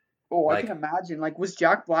point. Oh, I can Like, imagine. Like, was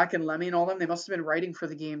Jack Black and Lemmy and all them? They must have been writing for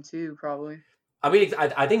the game too, probably. I mean,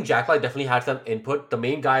 I think Jack Black definitely had some input. The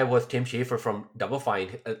main guy was Tim Schafer from Double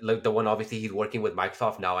Fine, like the one obviously he's working with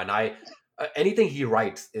Microsoft now. And anything he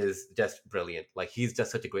writes is just brilliant. Like he's just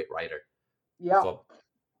such a great writer. Yeah. So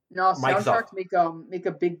No, Microsoft, soundtracks make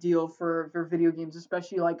a big deal for video games,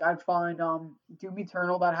 especially like I'd find Doom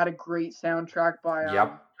Eternal that had a great soundtrack by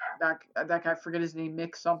yep, that guy, I forget his name,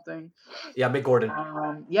 Mick something. yeah, Mick Gordon,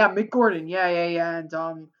 Yeah, Mick Gordon. Yeah.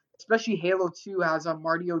 And especially Halo 2 has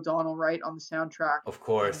Marty O'Donnell right on the soundtrack. of And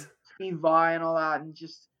course. Vi and all that, and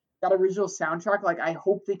just that original soundtrack. Like, I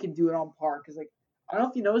hope they can do it on par because, like, I don't know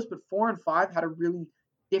if you noticed, but 4 and 5 had a really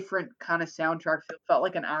different kind of soundtrack. Felt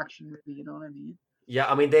like an action movie. You know what I mean? Yeah,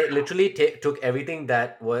 I mean they literally took everything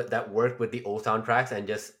that worked with the old soundtracks and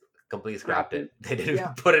just completely scrapped Scrapped it. it. They didn't Yeah,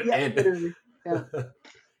 even put it yeah, in. literally. Yeah,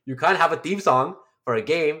 You can't have a theme song for a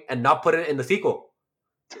game and not put it in the sequel.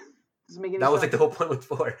 doesn't make any That was like the sense. whole point with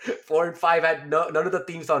four. 4 and 5 had none of the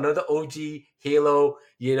theme song, none of the OG Halo,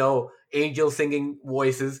 angel singing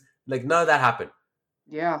voices. Like none of that happened.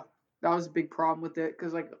 Yeah, that was a big problem with it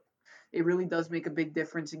because, like, it really does make a big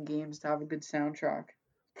difference in games to have a good soundtrack.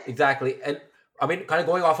 Exactly. And I mean, kind of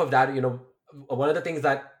going off of that, one of the things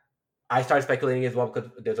that I started speculating as well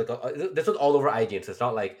because there's like this was all over IGN, so it's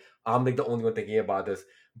not like I'm like the only one thinking about this.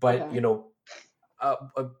 But Okay.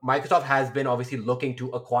 Microsoft has been obviously looking to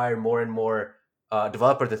acquire more and more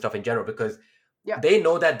developers and stuff in general because Yeah. they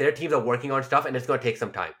know that their teams are working on stuff and it's going to take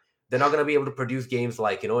some time. They're not going to be able to produce games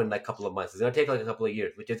like in like a couple of months. It's going to take like a couple of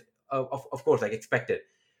years, which is of course like expected.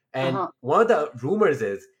 Uh And huh. one of the rumors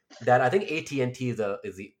is that I think AT&T is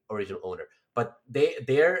the original owner, but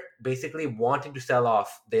they're basically wanting to sell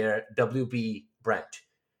off their WB branch.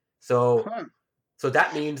 So Huh. so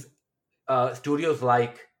that means studios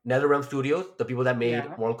like NetherRealm Studios, the people that made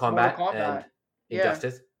Yeah. Mortal Mortal Kombat Kombat. and Yeah.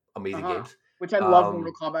 Injustice, Uh amazing huh. games. Which I love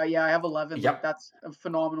Mortal Um, Kombat. Yeah, I have 11. Like, yep, that's a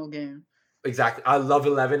phenomenal game. exactly. I love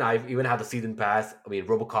 11. I've even had the season pass. I mean,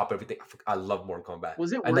 RoboCop, everything. I love Mortal Kombat.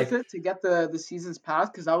 Was it And worth like, it to get the seasons pass?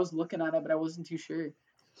 Because I was looking at it, but I wasn't too sure.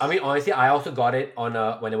 I mean, honestly, I also got it on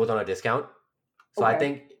when it was on a discount. So I Okay.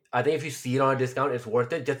 think I think if you see it on a discount, it's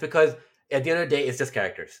worth it just because at the end of the day, it's just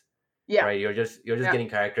characters, Yeah. right? You're just Yeah. getting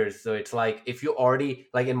characters. So it's like if you already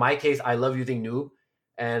like in my case, I love using noob,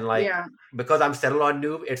 and like Yeah. because I'm settled on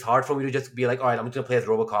noob, it's hard for me to just be like, all right, I'm just gonna play as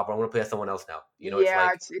RoboCop or I'm gonna play as someone else now. It's Yeah.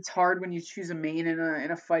 like It's hard when you choose a main in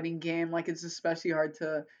a fighting game. Like, it's especially hard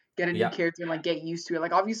to get a new yeah, character and like get used to it.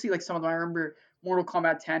 Like, obviously, like some of them, I remember Mortal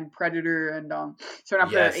Kombat 10, Predator, and starting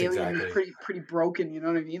off the yes, alien was exactly. pretty broken. You know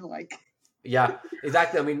what I mean? Like. Yeah,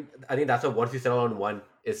 exactly. I mean, I think that's what once you settle on one,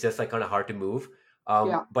 it's just like kind of hard to move.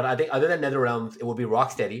 Yeah. But I think other than NetherRealms, it would be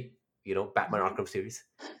Rocksteady, Batman Mhm. Arkham series,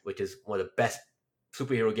 which is one of the best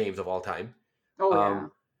superhero games of all time. Oh yeah.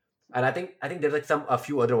 Um, and I think there's like a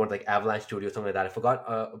few other ones like Avalanche Studios, something like that. I forgot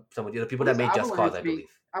some of the other people What that does made Just Cause, Avalanche I make?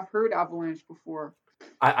 believe. I've heard Avalanche before.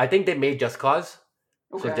 I think they made Just Cause,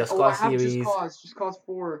 so Okay. Just Oh, I Cause have series. Just Cause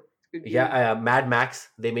 4. It's a good game. Yeah, Mad Max.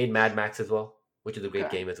 They made Mad Max as well, which is a great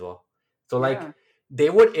Okay. game as well. So like Yeah. they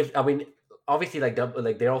would if I mean obviously like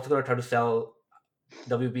they're also gonna try to sell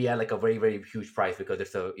WB at like a very very huge price because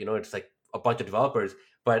it's like a bunch of developers,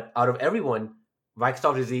 but out of everyone,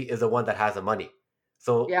 Microsoft is the one that has the money.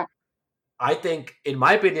 So Yeah. I think, in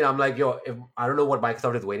my opinion, I'm like, yo, if I don't know what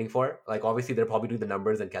Microsoft is waiting for. Like, obviously, they're probably doing the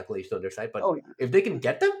numbers and calculations on their side, but Oh yeah. if they can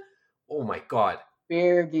get them, oh my god,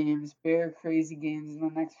 Bare crazy games in the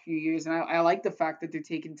next few years, and I like the fact that they're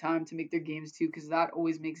taking time to make their games too, because that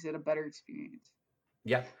always makes it a better experience.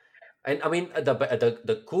 yeah. And I mean,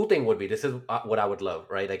 the cool thing would be this is what I would love,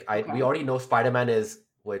 right? Like, we Okay. already know Spider Man is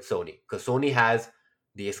with Sony because Sony has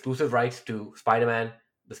the exclusive rights to Spider Man,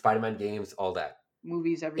 the Spider Man games, all that.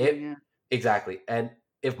 Movies, If everything. Yeah. exactly, and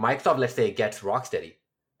if Microsoft, let's say, gets Rocksteady,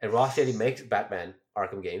 and Rocksteady makes Batman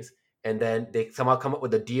Arkham games, and then they somehow come up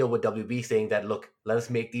with a deal with WB saying that, look, let us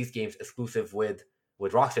make these games exclusive with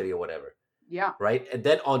Rocksteady or whatever, Yeah. right? And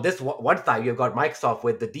then on this one side, you've got Microsoft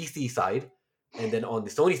with the DC side, and then on the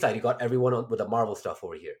Sony side, you got everyone with the Marvel stuff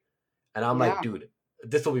over here. And I'm like, Yeah. dude,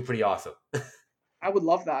 this will be pretty awesome. I would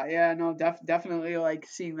love that. Yeah. No. Definitely like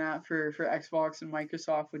seeing that for Xbox and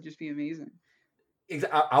Microsoft would just be amazing.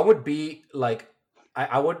 I would be like,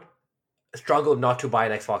 I would struggle not to buy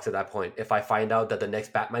an Xbox at that point if I find out that the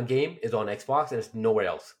next Batman game is on Xbox and it's nowhere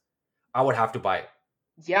else. I would have to buy it.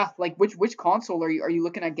 Yeah. Like, which console are you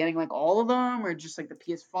looking at getting? Like all of them, or just like the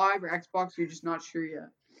PS5 or Xbox? You're just not sure yet.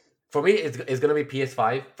 For me, it's gonna be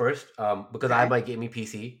PS5 first, because I have Okay. my gaming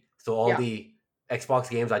PC. So all Yeah. the Xbox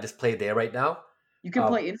games I just play there right now. You can Um,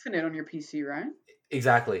 play Infinite on your PC, right?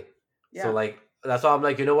 exactly. So Yeah. like that's why I'm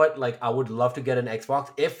like, you know what? Like I would love to get an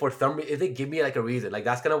Xbox if for some reason if they give me like a reason. Like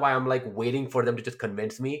that's kind of why I'm like waiting for them to just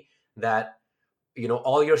convince me that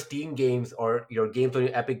all your Steam games or your games on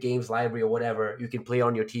your Epic Games library or whatever you can play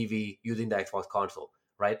on your TV using the Xbox console,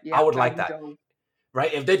 right? I Yeah. would That'd like be that, dope.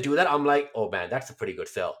 right? If they do that, I'm like, oh man, that's a pretty good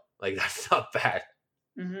sell. Like that's not bad.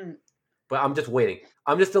 Hmm. But I'm just waiting.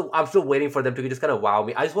 I'm still waiting for them to just kind of wow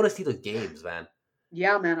me. I just want to see the games, man.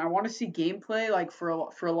 Yeah, man, I want to see gameplay like for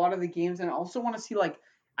a lot of the games, and I also want to see like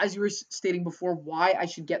as you were stating before, why I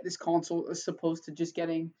should get this console as opposed to just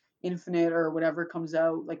getting Infinite or whatever comes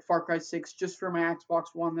out, like Far Cry 6, just for my Xbox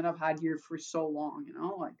One that I've had here for so long, you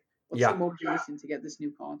know? Like, what's the Yeah. motivation to get this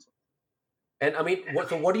new console? And I mean,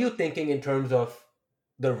 what are you thinking in terms of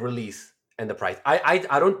the release and the price?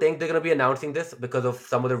 I don't think they're gonna be announcing this because of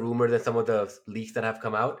some of the rumors and some of the leaks that have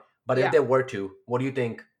come out. But if Yeah. they were to, what do you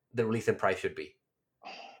think the release and price should be? Oh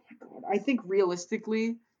my God. I think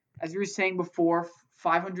realistically, as you were saying before,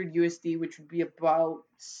 500 USD, which would be about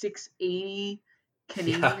 680 Yeah.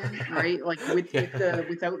 Canadian, right? Like with Yeah. the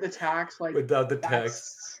without the tax, like Without the tax.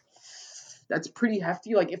 that's that's pretty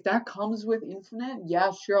hefty. Like if that comes with Infinite,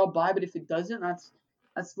 yeah, sure I'll buy, but if it doesn't,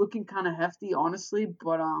 that's looking kind of hefty, honestly.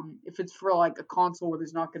 But if it's for like a console where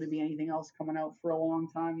there's not going to be anything else coming out for a long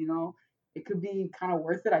time, it could be kind of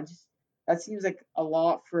worth it. I just that seems like a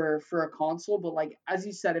lot for a console, but like as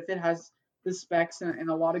you said, if it has the specs and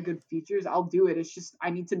a lot of good features, I'll do it. It's just I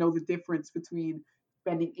need to know the difference between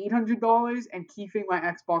spending $800 and keeping my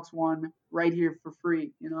Xbox One right here for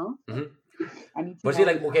free. Like Hmm. I need to But see, know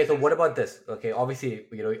the like, okay, so difference. what about this? Okay, obviously,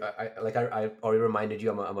 I already reminded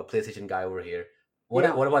you, I'm a PlayStation guy over here.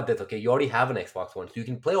 Yeah, What about this? Okay, you already have an Xbox One, so you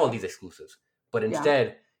can play all these exclusives, but yeah.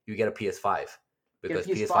 instead you get a PS5 Get a because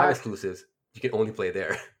PS5 PS5. exclusives you can only play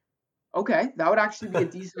there. Okay, that would actually be a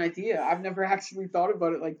decent idea. I've never actually thought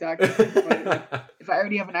about it like that. Because if I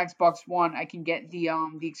already have an Xbox One, I can get the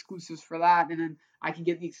exclusives for that, and then I can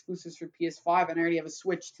get the exclusives for PS5, and I already have a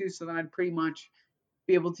Switch too. So then I'd pretty much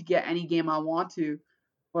be able to get any game I want to.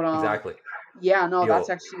 But Exactly. yeah, no, that's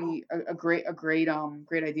Yo, actually a great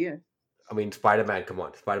idea. I mean, Spider Man, come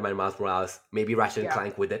on, Spider Man, Miles Morales, maybe Ratchet and Yeah.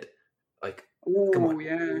 Clank with it. Like, come on, Oh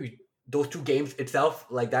yeah. those two games itself,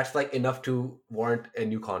 like that's like enough to warrant a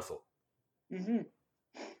new console. Mhm.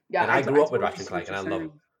 Yeah, And I I grew up with totally Ratchet and see Clank, what and you're I love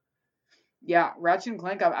saying. Yeah, Ratchet and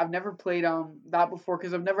Clank. I've never played that before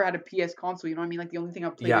because I've never had a PS console. You know what I mean? Like the only thing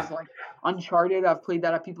I've played is Yeah, like Uncharted. I've played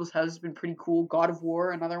that at people's houses. Been pretty cool. God of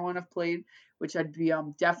War, another one I've played, which I'd be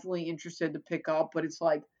definitely interested to pick up. But it's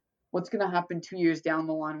like, what's gonna happen 2 years down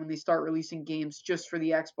the line when they start releasing games just for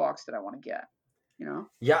the Xbox that I want to get? You know?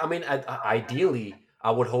 yeah. I mean, ideally,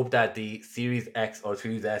 I would hope that the Series X or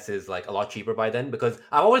Series S is like a lot cheaper by then because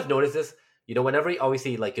I've always noticed this. Whenever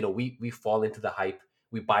obviously like we fall into the hype,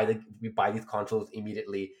 we buy these consoles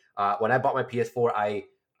immediately. When I bought my PS4, I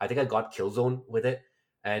think I got Killzone with it,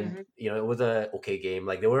 and Hmm. it was a okay game.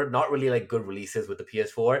 Like there were not really like good releases with the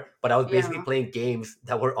PS4, but I was basically Yeah. playing games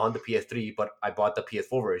that were on the PS3, but I bought the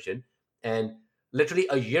PS4 version, and literally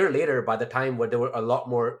a year later, by the time where there were a lot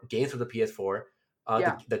more games for the PS4,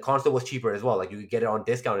 Yeah. the console was cheaper as well. Like you could get it on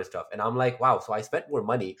discount and stuff. And I'm like, wow, so I spent more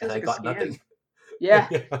money and Feels I like a got scam. nothing. Yeah.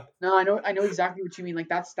 Yeah. No, I know exactly what you mean. Like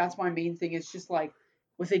that's my main thing. It's just like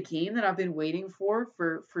with a game that I've been waiting for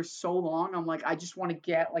so long, I'm like I just want to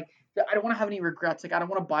get like I don't want to have any regrets. Like I don't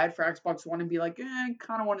want to buy it for Xbox One and be like, I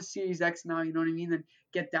kind of want a Series X now. You know what I mean? Then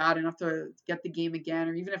get that and have to get the game again,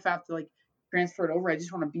 or even if I have to like transfer it over, I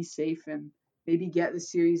just want to be safe and maybe get the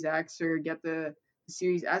Series X or get the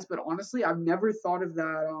Series S. But honestly, I've never thought of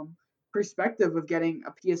that perspective of getting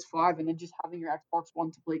a PS5 and then just having your Xbox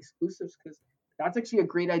One to play exclusives because that's actually a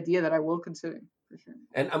great idea that I will consider for sure.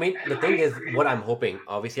 And I mean, the thing is, what I'm hoping,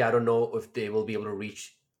 obviously, I don't know if they will be able to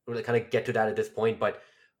reach or like, kind of get to that at this point, but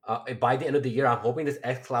by the end of the year, I'm hoping this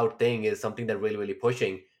xCloud thing is something that really, really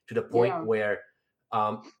pushing to the point Yeah, where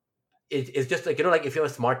um, it's just like like if you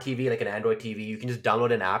have a smart TV, like an Android TV, you can just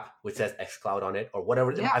download an app which says xCloud on it or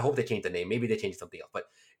whatever. yeah, I hope they change the name. Maybe they change something else, but it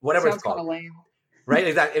whatever it's sounds kind called. of lame. Right,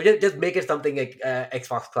 exactly. Just make it something like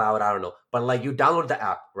Xbox Cloud. I don't know, but like you download the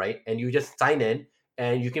app, right, and you just sign in,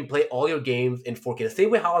 and you can play all your games in 4K. The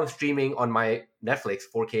same way how I'm streaming on my Netflix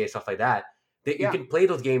 4K and stuff like that. That you Yeah, can play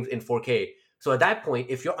those games in 4K. So at that point,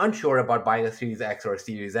 if you're unsure about buying a Series X or a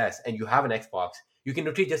Series S, and you have an Xbox, you can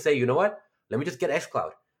literally just say, you know what? Let me just get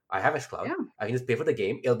XCloud. I have XCloud. yeah, I can just pay for the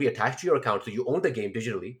game. It'll be attached to your account, so you own the game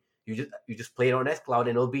digitally. You just play it on xCloud and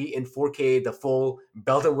it'll be in 4K, the full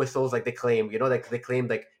bells and whistles like they claim. Like they claim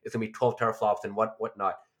like it's gonna be 12 teraflops and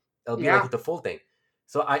whatnot. It'll be like yeah. the full thing.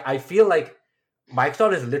 So I feel like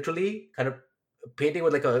Microsoft is literally kind of painting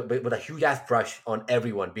with a huge ass brush on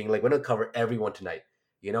everyone, being like, we're gonna cover everyone tonight.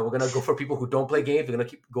 We're gonna go for people who don't play games. We're gonna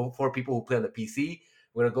go for people who play on the PC.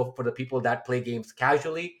 We're gonna go for the people that play games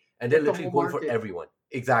casually, and they're Get the literally whole going for market. everyone.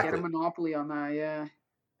 Get a Exactly. monopoly on that. Yeah,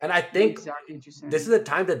 And I know think exactly what you're this is saying. a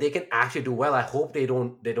time that they can actually do well. I hope they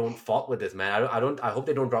don't fault with this, man. I hope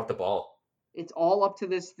they don't drop the ball. It's all up to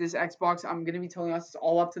this Xbox. I'm gonna be telling us it's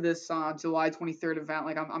all up to this July 23rd event.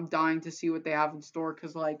 Like I'm dying to see what they have in store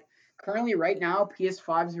because like currently right now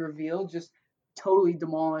PS5's reveal just totally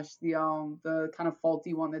demolished the kind of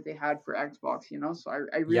faulty one that they had for Xbox. So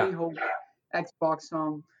I really Yeah. hope Xbox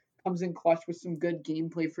comes in clutch with some good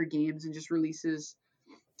gameplay for games and just releases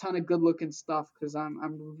a ton of good looking stuff because I'm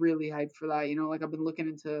really hyped for that. Like I've been looking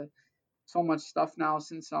into so much stuff now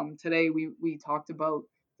since today we talked about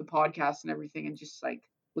the podcast and everything, and just like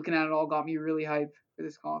looking at it all got me really hyped for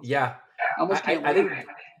this console. Yeah, I almost can't I wait. think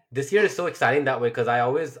this year is so exciting that way because I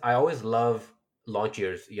always love launch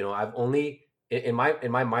years. I've only in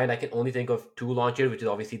my mind I can only think of two launch years, which is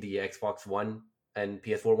obviously the Xbox One and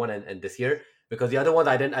PS4 one, and this year, because the other ones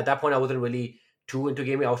I didn't, at that point I wasn't really too into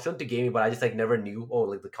gaming. I was still into gaming, but I just like never knew. Oh,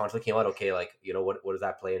 like the console came out, okay, like what does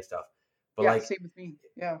that play and stuff. But Yeah, like, same with me.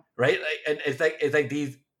 Yeah. right, like, and it's like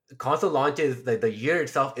these console launches, like the year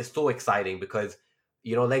itself is so exciting because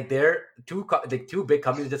like they're like two big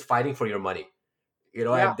companies just fighting for your money,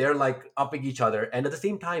 Yeah. and they're like upping each other. And at the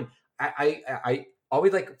same time, I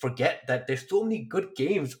always like forget that there's so many good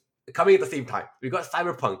games coming at the same time. We got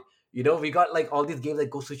Cyberpunk, we got like all these games like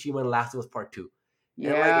Ghost of Tsushima and Last of Us Part Two,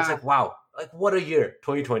 and like it's Yeah. like wow, like what a year,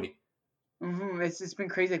 2020. It's been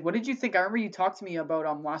crazy. Like, what did you think? I remember you talked to me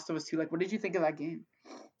about Last of Us 2. Like, what did you think of that game?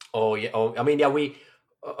 Oh yeah, oh I mean yeah, we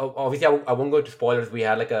obviously I won't go into spoilers. We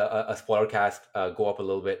had like a spoiler cast go up a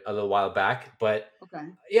little while back, but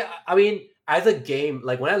Okay. yeah, I mean as a game,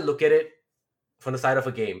 like when I look at it from the side of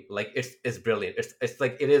a game, like it's brilliant. It's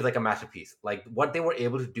like it is like a masterpiece. Like what they were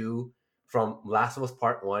able to do from Last of Us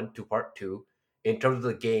Part One to Part Two in terms of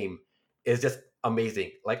the game is just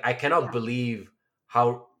amazing. Like I cannot Yeah. believe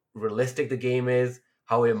how realistic the game is,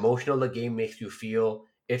 how emotional the game makes you feel.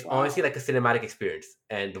 It's honestly Wow. like a cinematic experience,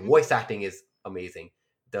 and the Mhm. voice acting is amazing.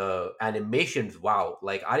 The animations, wow!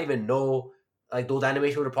 Like I didn't even know like those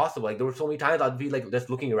animations were possible. Like there were so many times I'd be like just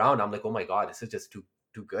looking around. I'm like, oh my god, this is just too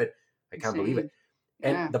good. I can't believe it. Insane.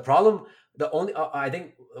 And Yeah. the problem, the only I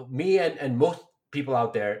think me and most people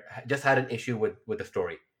out there just had an issue with the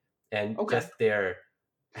story and Okay. just their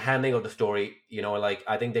handling of the story. Like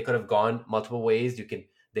I think they could have gone multiple ways.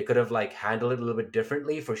 They could have like handled it a little bit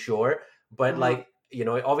differently for sure. But Uh-huh. like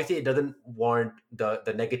obviously it doesn't warrant the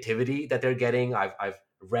negativity that they're getting. I've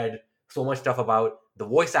read so much stuff about the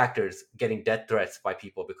voice actors getting death threats by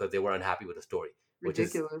people because they were unhappy with the story, which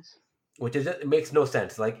is Ridiculous. it makes no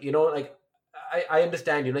sense. Like like I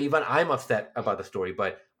understand. Even I'm upset about the story,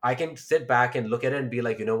 but I can sit back and look at it and be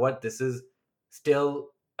like, you know what, this is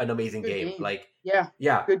still an amazing Good game. game. Like, Yeah.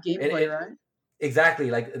 yeah, Good and gameplay, right? exactly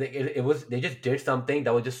like it was. They just did something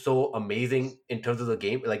that was just so amazing in terms of the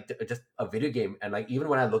game, like just a video game. And like even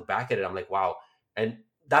when I look back at it, I'm like, wow. And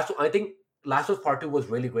that's what I think. Last of Us Part Two was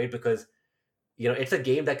really great because it's a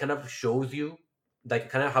game that kind of shows you like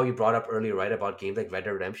kind of how you brought up earlier, right, about games like Red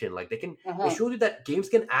Dead Redemption. Like it Uh-huh. shows you that games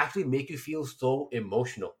can actually make you feel so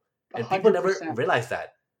emotional, A and people hundred never percent. realize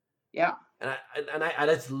that. Yeah. And I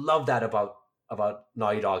just love that about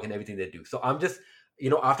Naughty Dog and everything they do. So I'm just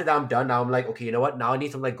after that I'm done. Now I'm like, okay, you know what? Now I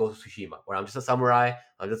need something like Ghost of Tsushima, where I'm just a samurai.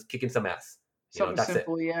 I'm just kicking some ass. Something That's it.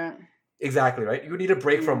 simple, yeah. Exactly right. You need a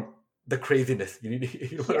break Yeah. from the craziness. You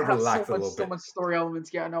want to Yeah, relax a little so bit. much story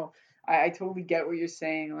elements. Yeah, no. I totally get what you're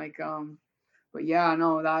saying. Like, but yeah,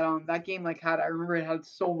 no, that game like had I remember it had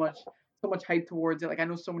so much hype towards it. Like I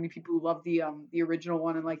know so many people who love the original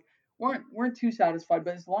one and like weren't too satisfied.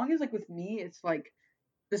 But as long as like with me, it's like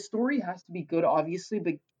the story has to be good, obviously,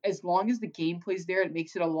 but as long as the gameplay's there, it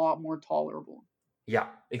makes it a lot more tolerable. Yeah,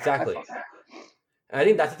 I exactly. find. And I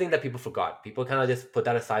think that's the thing that people forgot. People kind of just put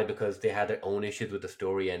that aside because they had their own issues with the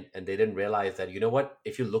story, and they didn't realize that, what,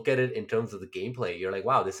 if you look at it in terms of the gameplay, you're like,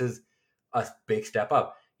 wow, this is a big step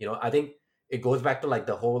up. I think it goes back to like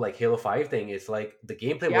the whole like Halo 5 thing. It's like the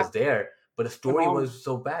gameplay Yeah, was there, but the story phenomenal. was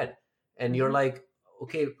so bad. And you're Hmm. like,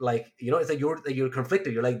 okay, like, it's like you're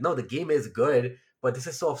conflicted. You're like, no, the game is good, but this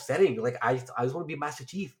is so upsetting. Like, I just want to be Master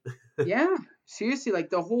Chief. Yeah, seriously, like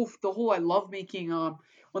the whole I love making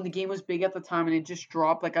when the game was big at the time and it just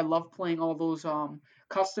dropped. Like I love playing all those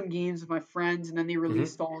custom games with my friends, and then they Hmm.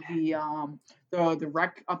 released all the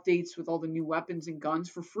rec updates with all the new weapons and guns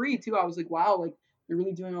for free too. I was like, wow, like they're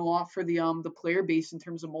really doing a lot for the player base in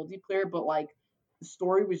terms of multiplayer, but like the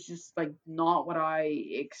story was just like not what I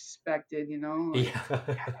expected, like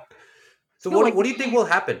Yeah. So still what like what the do you think will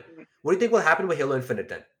happen? What do you think will happen with Halo Infinite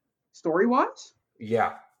then? story wise.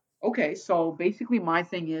 Yeah. Okay, so basically my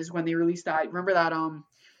thing is when they released that, remember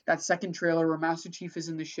that second trailer where Master Chief is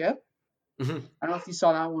in the ship? Hmm. I don't know if you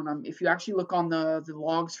saw that one. If you actually look on the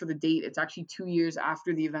logs for the date, it's actually 2 years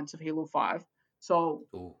after the events of Halo 5. So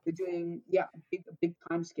Ooh. they're doing a big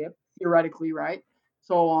time skip theoretically, right?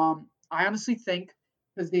 So I honestly think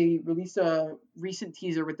because they released a recent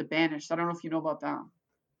teaser with the Banished. I don't know if you know about that.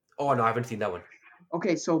 Oh no, I haven't seen that one.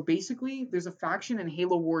 Okay, so basically, there's a faction in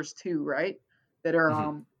Halo Wars 2, right? That are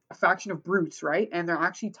Hmm. a faction of brutes, right? And they're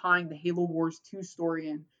actually tying the Halo Wars 2 story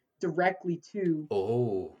in directly to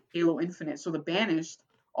Oh, Halo Infinite. So the Banished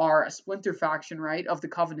are a splinter faction, right, of the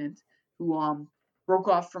Covenant, who broke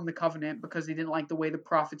off from the Covenant because they didn't like the way the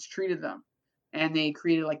Prophets treated them, and they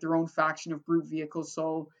created like their own faction of brute vehicles.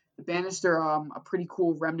 So the Banished are a pretty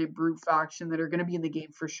cool remnant brute faction that are going to be in the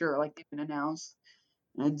game for sure, like they've been announced.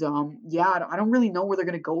 And yeah, I don't really know where they're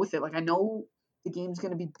going to go with it. Like I know the game's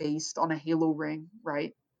going to be based on a Halo ring,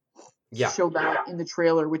 right? yeah, Showed that in the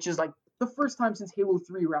trailer, which is like the first time since Halo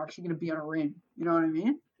 3 we're actually going to be on a ring. You know what I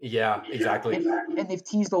mean? yeah, exactly. And they've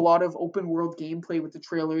teased a lot of open world gameplay with the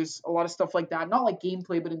trailers, a lot of stuff like that. Not like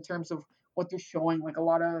gameplay, but in terms of what they're showing, like a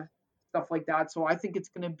lot of stuff like that. So I think it's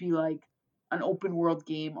going to be like an open world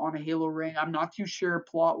game on a Halo ring. I'm not too sure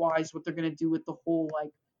plot wise what they're going to do with the whole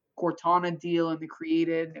like Cortana deal and the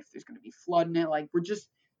created, if there's going to be flood in it. Like we're just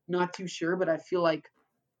not too sure, but I feel like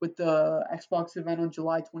with the Xbox event on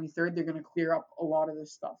July 23rd, they're going to clear up a lot of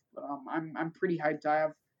this stuff. But I'm pretty hyped. I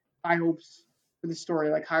have high hopes for the story,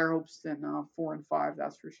 like higher hopes than 4 and 5.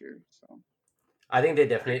 That's for sure. So I think they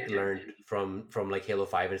definitely learned from like Halo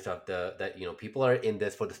 5 and stuff that people are in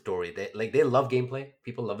this for the story. They love gameplay.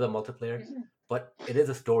 People love the multiplayer, Mhm. but it is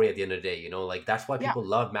a story at the end of the day. Like that's why Yeah. people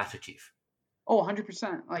love Master Chief. Oh,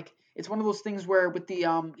 100%. Like it's one of those things where with the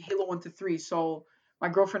Halo 1 to 3, so my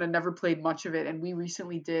girlfriend had never played much of it, and we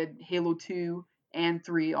recently did Halo 2 and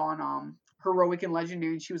 3 on heroic and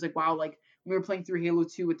legendary, and she was like, wow, like when we were playing through Halo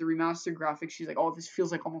 2 with the remastered graphics, she's like, oh, this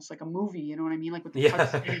feels like almost like a movie, you know what I mean? Like with the Yeah,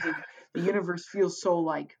 cutscenes and the universe feels so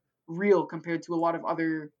like real compared to a lot of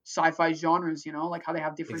other sci-fi genres, like how they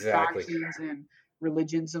have different exactly. factions and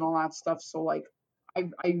religions and all that stuff. So like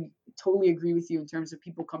I totally agree with you in terms of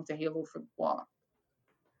people come to Halo for the plot.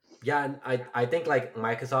 Yeah, and I think like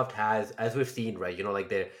Microsoft has, as we've seen, right?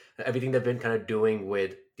 Like everything they've been kind of doing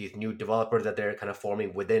with these new developers that they're kind of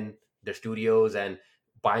forming within their studios and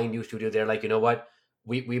buying new studios. They're like, you know what?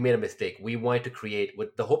 We made a mistake. We wanted to create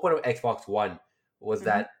with the whole point of Xbox One was Hmm.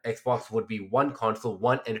 that Xbox would be one console,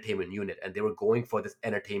 one entertainment unit, and they were going for this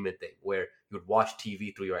entertainment thing where you would watch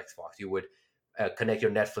TV through your Xbox, you would connect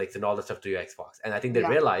your Netflix and all the stuff to your Xbox. And I think they Yeah.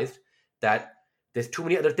 realized that there's too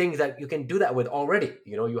many other things that you can do that with already.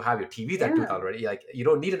 You have your TVs that do that Yeah. already. Like you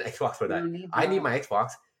don't need an Xbox for You that. don't need I need that my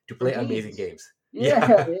Xbox to for play amazing games. games. Yeah,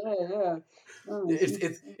 Yeah, yeah, yeah. No, it's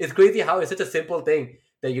it's it's crazy how it's such a simple thing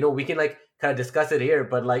that we can like kind of discuss it here,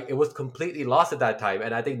 but like it was completely lost at that time.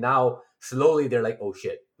 And I think now slowly they're like, oh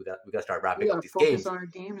shit, we got to start we wrapping up gotta these focus games. on our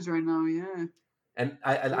games right now. Yeah. And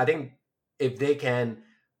I think if they can,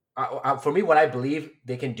 for me, what I believe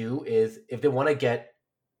they can do is if they want to get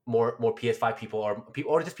more PS5 people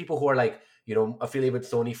or just people who are like affiliated with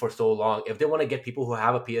Sony for so long, if they want to get people who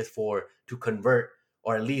have a PS4 to convert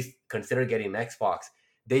or at least consider getting an Xbox,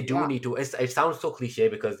 they do Yeah. need to. It sounds so cliche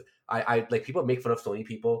because I like people make fun of Sony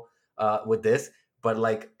people with this, but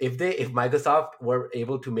like if Microsoft were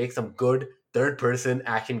able to make some good third person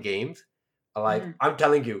action games, like Hmm. I'm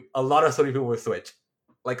telling you, a lot of Sony people will switch,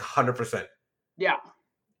 like 100%, Yeah.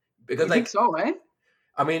 because You think like so, eh?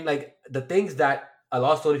 I mean, like the things that a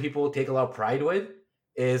lot of story people take a lot of pride with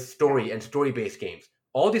is Yeah. story and story based games.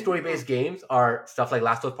 All these story Hmm. based games are stuff like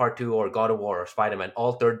Last of Us Part Two or God of War or Spider Man,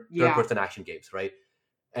 all third Yeah. person action games, right?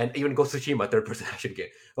 And even Ghost of Tsushima, third person action game.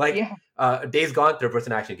 Like Yeah. Days Gone, third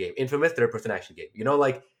person action game. Infamous, third person action game.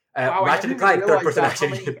 Like Wow, I Ratchet never and even Clank, third realized person that how action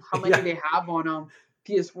many game. how many Yeah, they have on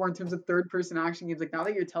PS4 in terms of third person action games. Like now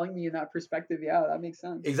that you're telling me in that perspective, yeah, that makes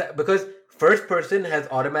sense. exactly. Because first person has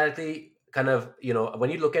automatically kind of when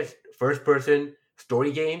you look at first person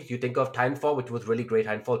story games, you think of Titanfall, which was really great.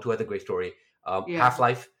 Titanfall 2 has a great story. Yeah. Half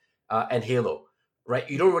Life and Halo, right?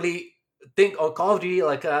 You don't Mhm. really think of Call of Duty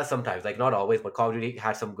like sometimes, like not always, but Call of Duty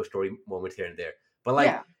had some good story moments here and there. But like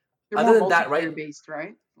Yeah. They're other more than that, multiplayer right? based,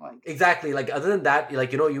 right? Like Exactly. Like other than that,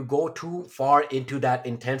 like you go too far into that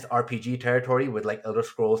intense RPG territory with like Elder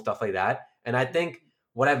Scrolls stuff like that. And I Mhm. think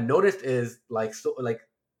what I've noticed is like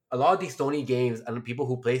a lot of these Sony games and people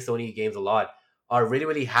who play Sony games a lot are really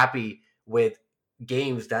really happy with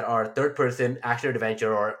games that are third person action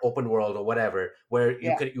adventure or open world or whatever, where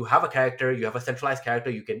yeah. you have a character, you have a centralized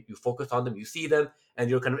character, you focus on them, you see them, and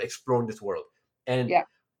you're kind of exploring this world. And Yeah.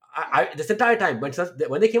 this entire time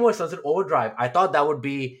when they came out with Sunset Overdrive, I thought that would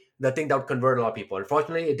be the thing that would convert a lot of people.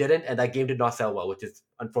 Unfortunately, it didn't, and that game did not sell well, which is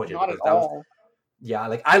unfortunate Not at because that was all. yeah,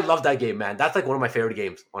 like I love that game, man. That's like one of my favorite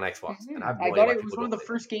games on Xbox, and I have I no idea got why it. It was people one of don't the play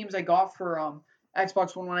that. first games I got for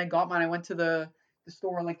Xbox One when I got mine. I went to the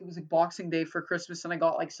store like it was like Boxing Day for Christmas, and I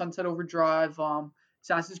got like Sunset Overdrive,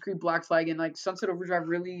 Assassin's Creed Black Flag, and like Sunset Overdrive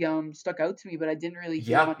really stuck out to me, but I didn't really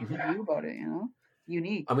hear Yeah, much review about it.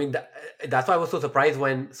 Unique. I mean that's why I was so surprised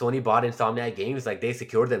when Sony bought Insomniac Games. Like they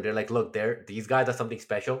secured them. They're like, look, these guys are something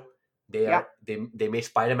special. Yeah, They made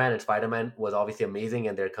Spider-Man, and Spider-Man was obviously amazing,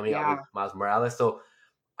 and they're coming out with yeah. Miles Morales. So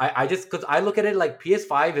I just, because I look at it like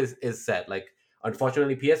PS5 is set. Like,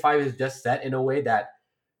 unfortunately, PS5 is just set in a way that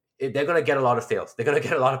they're gonna get a lot of sales. They're gonna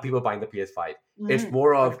get a lot of people buying the PS5. It's Mm-hmm.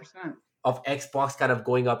 more 100%. of Xbox kind of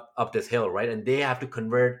going up this hill, right? And they have to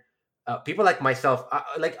convert people like myself.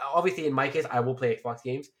 Like, obviously, in my case, I will play Xbox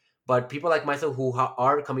games, but people like myself who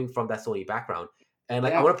are coming from that Sony background, and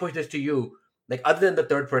like, I Yeah. want to push this to you. Like, other than the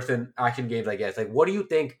third person action games, I guess, like, what do you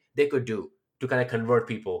think they could do to kind of convert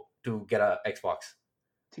people to get a Xbox?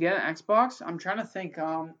 To get an Xbox, I'm trying to think.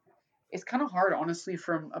 It's kind of hard, honestly,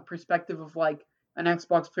 from a perspective of like an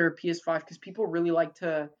Xbox player, PS5, because people really like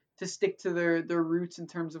to stick to their roots in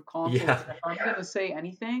terms of consoles. Yeah. But if I'm gonna say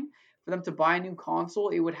anything for them to buy a new console,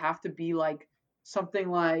 it would have to be like something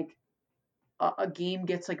like a game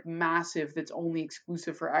gets like massive that's only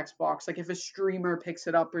exclusive for Xbox. Like if a streamer picks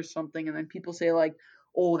it up or something, and then people say like,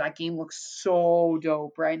 "Oh, that game looks so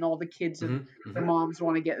dope," right? And all the kids and Hmm. their Hmm. moms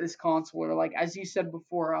want to get this console, or like as you said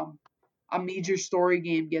before, a major story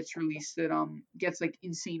game gets released that gets like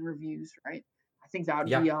insane reviews, right? I think that would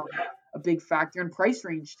Yeah. be a big factor, and price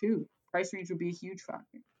range too. Price range would be a huge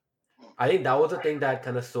factor. I think that was the thing that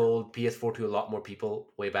kind of sold PS4 to a lot more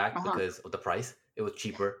people way Uh back huh. because of the price. It was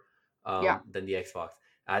cheaper Yeah. than the Xbox.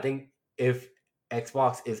 I think if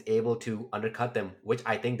Xbox is able to undercut them, which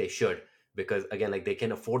I think they should, because again, like, they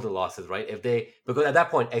can afford the losses, right? If they, because at that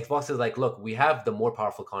point, Xbox is like, look, we have the more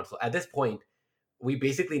powerful console. At this point, we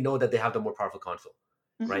basically know that they have the more powerful console,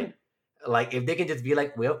 Hmm. right? Like, if they can just be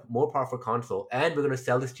like, we have more powerful console, and we're gonna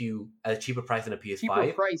sell this to you at a cheaper price than a Cheaper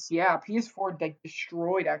PS5, price. Yeah. PS4 like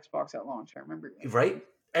destroyed Xbox at launch. I remember like right?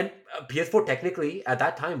 And PS4 technically at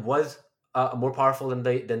that time was more powerful than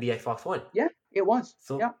the Xbox One. yeah, it was.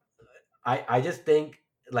 So Yeah. I just think,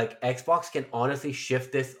 like, Xbox can honestly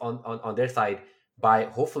shift this on their side by,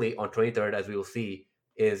 hopefully, on 23rd, as we will see,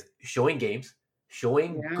 is showing games,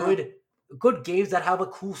 showing Yeah. good games that have a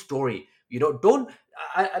cool story. Don't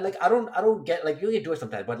I don't get, like, you can do it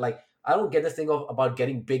sometimes, but like, I don't get this thing about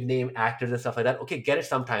getting big name actors and stuff like that. Okay, get it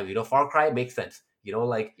sometimes. Far Cry makes sense.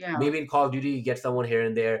 Like, Yeah. maybe in Call of Duty you get someone here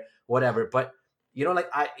and there, whatever. But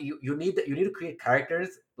like, you need to create characters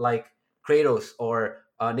like Kratos or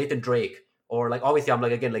Nathan Drake, or like, obviously, I'm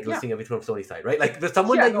like, again, like, Yeah. listing everything from Sony side, right? Like, there's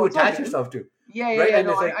someone Yeah, that no, you it's all attach good. yourself to, Yeah, yeah, right? yeah. And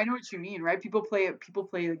No, it's I like, know what you mean, right? People play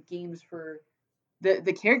the games for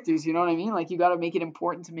the characters, you know what I mean? Like you gotta make it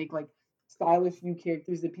important to make like stylish new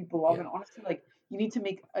characters that people love. yeah, And honestly, like you need to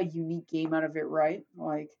make a unique game out of it, right?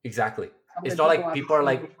 Like exactly. something It's that not people like haven't people are seen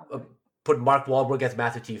like, before. put Mark Wahlberg as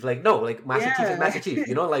Master Chief. Like, no, like, Master Chief is Yeah. Master Chief.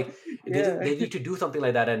 Like, Yeah. they need to do something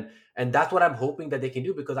like that, and that's what I'm hoping that they can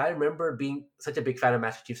do, because I remember being such a big fan of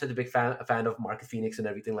Master Chief, such a big fan of Marcus Phoenix and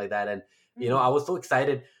everything like that, and I Hmm. was so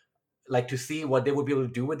excited, like, to see what they would be able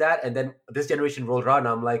to do with that, and then this generation rolled around.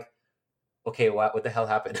 I'm like, okay, what the hell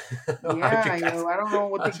happened? How'd you Yeah, guys I don't know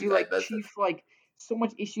what they how'd you do. guys Like mess up? Chief, like so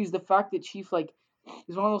much issues. The fact that Chief, like,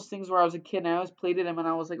 is one of those things where I was a kid and I always played it him and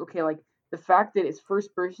I was like, okay, like the fact that it's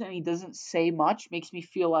first person and he doesn't say much makes me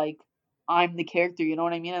feel like I'm the character. You know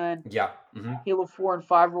what I mean? And then Yeah. Hmm. Halo 4 and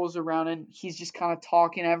 5 rolls around and he's just kind of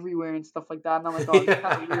talking everywhere and stuff like that. And I'm like, oh, this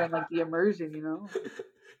kind of ruined like the immersion, you know?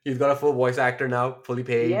 He's got a full voice actor now, fully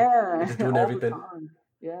paid, and just Yeah, doing all the everything. time.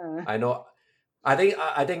 Yeah. I know. I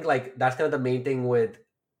think like that's kind of the main thing with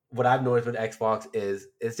what I've noticed with Xbox is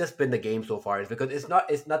it's just been the game so far. Is because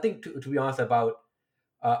it's nothing to be honest about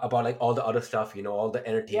like all the other stuff, all the Yeah.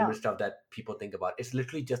 entertainment stuff that people think about. It's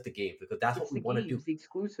literally just the games, because that's what It's we the want to do. games, the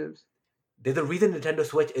exclusives. There's a reason Nintendo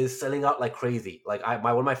Switch is selling out like crazy. Like,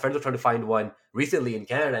 one of my friends was trying to find one recently in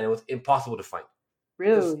Canada, and it was impossible to find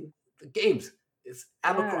because Really? the games, it's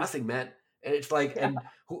Animal Yeah. Crossing, man. And it's like, Yeah.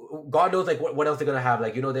 and God knows, like, what else they're gonna have.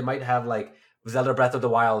 Like, they might have like Zelda Breath of the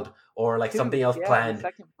Wild, or like something Two. else Yeah, the planned,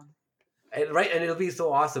 second one. and right, and it'll be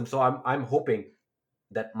so awesome. So I'm hoping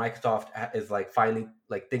that Microsoft is like finally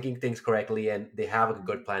like thinking things correctly, and they have a Mhm.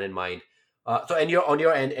 good plan in mind. So, and on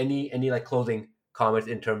your end, any like closing comments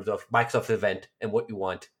in terms of Microsoft's event and what you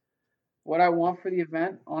want? What I want for the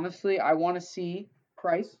event, honestly, I want to see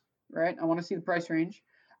price, right? I want to see the price range.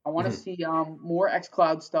 I want to Mhm. see more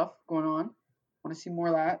xCloud stuff going on. I want to see more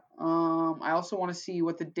of that. I also want to see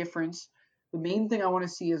what the difference. The main thing I want to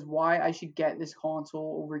see is why I should get this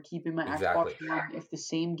console over keeping my Xbox Exactly. One if the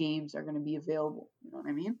same games are going to be available. You know what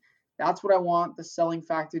I mean? That's what I want the selling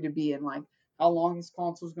factor to be, and like how long this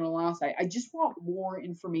console is going to last. I just want more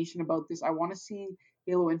information about this. I want to see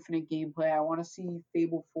Halo Infinite gameplay. I want to see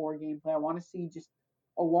Fable 4 gameplay. I want to see just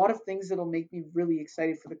a lot of things that'll make me really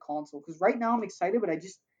excited for the console. Because right now I'm excited, but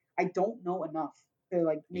I don't know enough to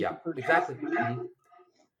like make a Yeah. purchase. Exactly. You know? Mhm.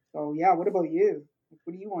 So yeah, what about you?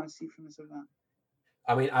 What do you want to see from this event?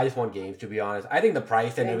 I mean, I just want games, to be honest. I think the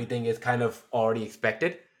price and Okay. everything is kind of already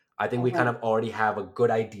expected. I think we kind Uh-huh. of already have a good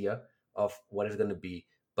idea of what it's going to be.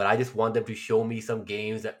 But I just want them to show me some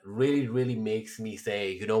games that really, really makes me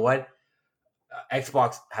say, you know what?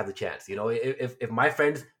 Xbox has a chance. You know, if my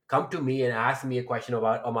friends come to me and ask me a question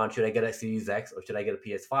about, oh man, should I get a Series X or should I get a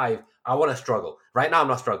PS5? I want to struggle. Right now, I'm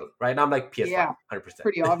not struggling. Right now, I'm like PS5, Yeah, 100%.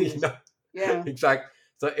 pretty You obvious. know, Yeah. exactly.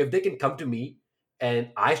 So if they can come to me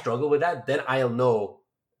and I struggle with that, then I'll know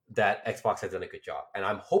that Xbox has done a good job. And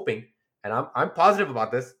I'm hoping, and I'm positive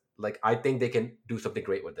about this. Like I think they can do something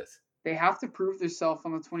great with this. They have to prove themselves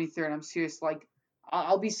on the 23rd. I'm serious. Like,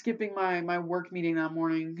 I'll be skipping my work meeting that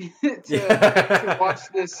morning to Yeah. watch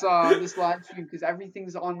this live stream because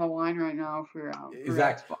everything's on the line right now for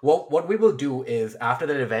Exactly. Xbox. Well, what we will do is after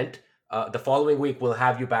that event, the following week we'll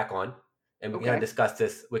have you back on, and we can kind of Okay, discuss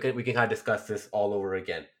this. We can kind of discuss this all over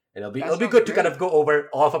again, and that it'll be sounds good to kind great. of go over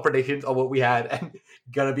all of our predictions of what we had, and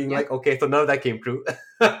kind of being Yep, like, okay, so none of that came true,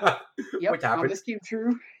 yep. which Now this happens. came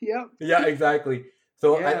true. Yep. Yeah, exactly.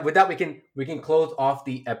 So Yeah. with that, we can close off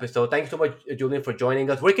the episode. Thanks so much, Julian, for joining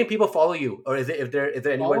us. Where can people follow you, or is there anywhere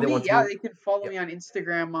Follow they me. want Yeah, to? they can follow Yeah. me on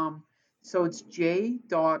Instagram. So it's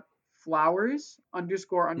j.flowers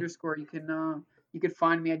underscore underscore. You can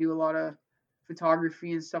find me. I do a lot of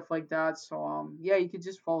photography and stuff like that. So yeah, you could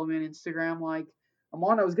just follow me on Instagram. Like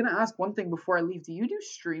Amon, I was gonna ask one thing before I leave. Do you do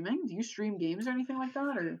streaming? Do you stream games or anything like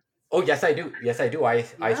that? Or Oh yes, I do. Yes, I do. I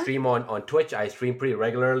yeah. stream on Twitch. I stream pretty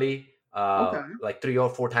regularly, Okay. like 3 or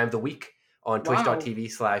 4 times a week on Wow.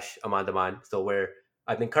 twitch.tv/Amandaman. So where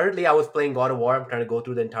I think currently I was playing God of War. I'm trying to go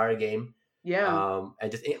through the entire game, Yeah.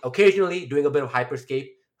 and just occasionally doing a bit of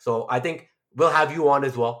Hyperscape. So I think we'll have you on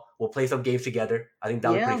as well. We'll play some games together. I think that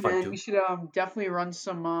would be Yeah, pretty fun man. We too. should definitely run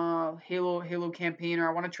some Halo campaign, or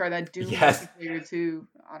I want to try that Doom Yes. multiplayer too.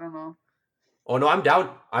 I don't know. Oh no, I'm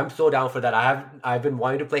down. I'm so down for that. I've been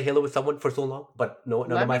wanting to play Halo with someone for so long, but no,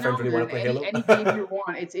 none of Let my me know, friends really want man. to play Any Halo. any game you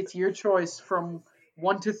want. It's your choice from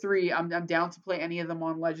 1 to 3. I'm down to play any of them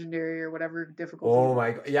on legendary or whatever difficulty you Oh want.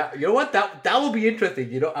 my god. Yeah, you know what? That will be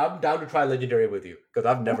interesting. I'm down to try legendary with you because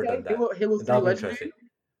I've never Okay, done that. Halo And 3 that'll be legendary. interesting.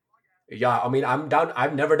 Yeah, I mean, I'm down.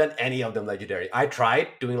 I've never done any of them legendary. I tried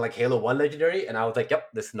doing like Halo 1 legendary and I was like,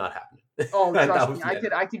 "Yep, this is not happening." Oh, And that trust was me, the end of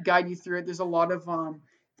it. I could guide you through it. There's a lot of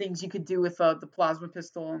things you could do with the plasma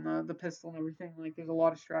pistol and the pistol and everything. Like there's a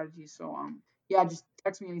lot of strategies. So yeah, just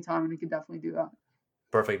text me anytime and we could definitely do that.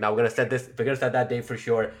 Perfect. Now we're gonna set that date for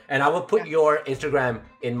sure. And I will put Yeah, your Instagram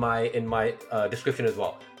in my description as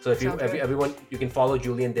well. So sounds if good. everyone, you can follow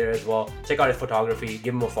Julian there as well. Check out his photography,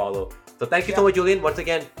 give him a follow. So thank you so Yeah, much, Julian. Once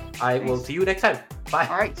again, I will thanks. see you next time. Bye.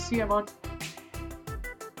 All right, see you, man.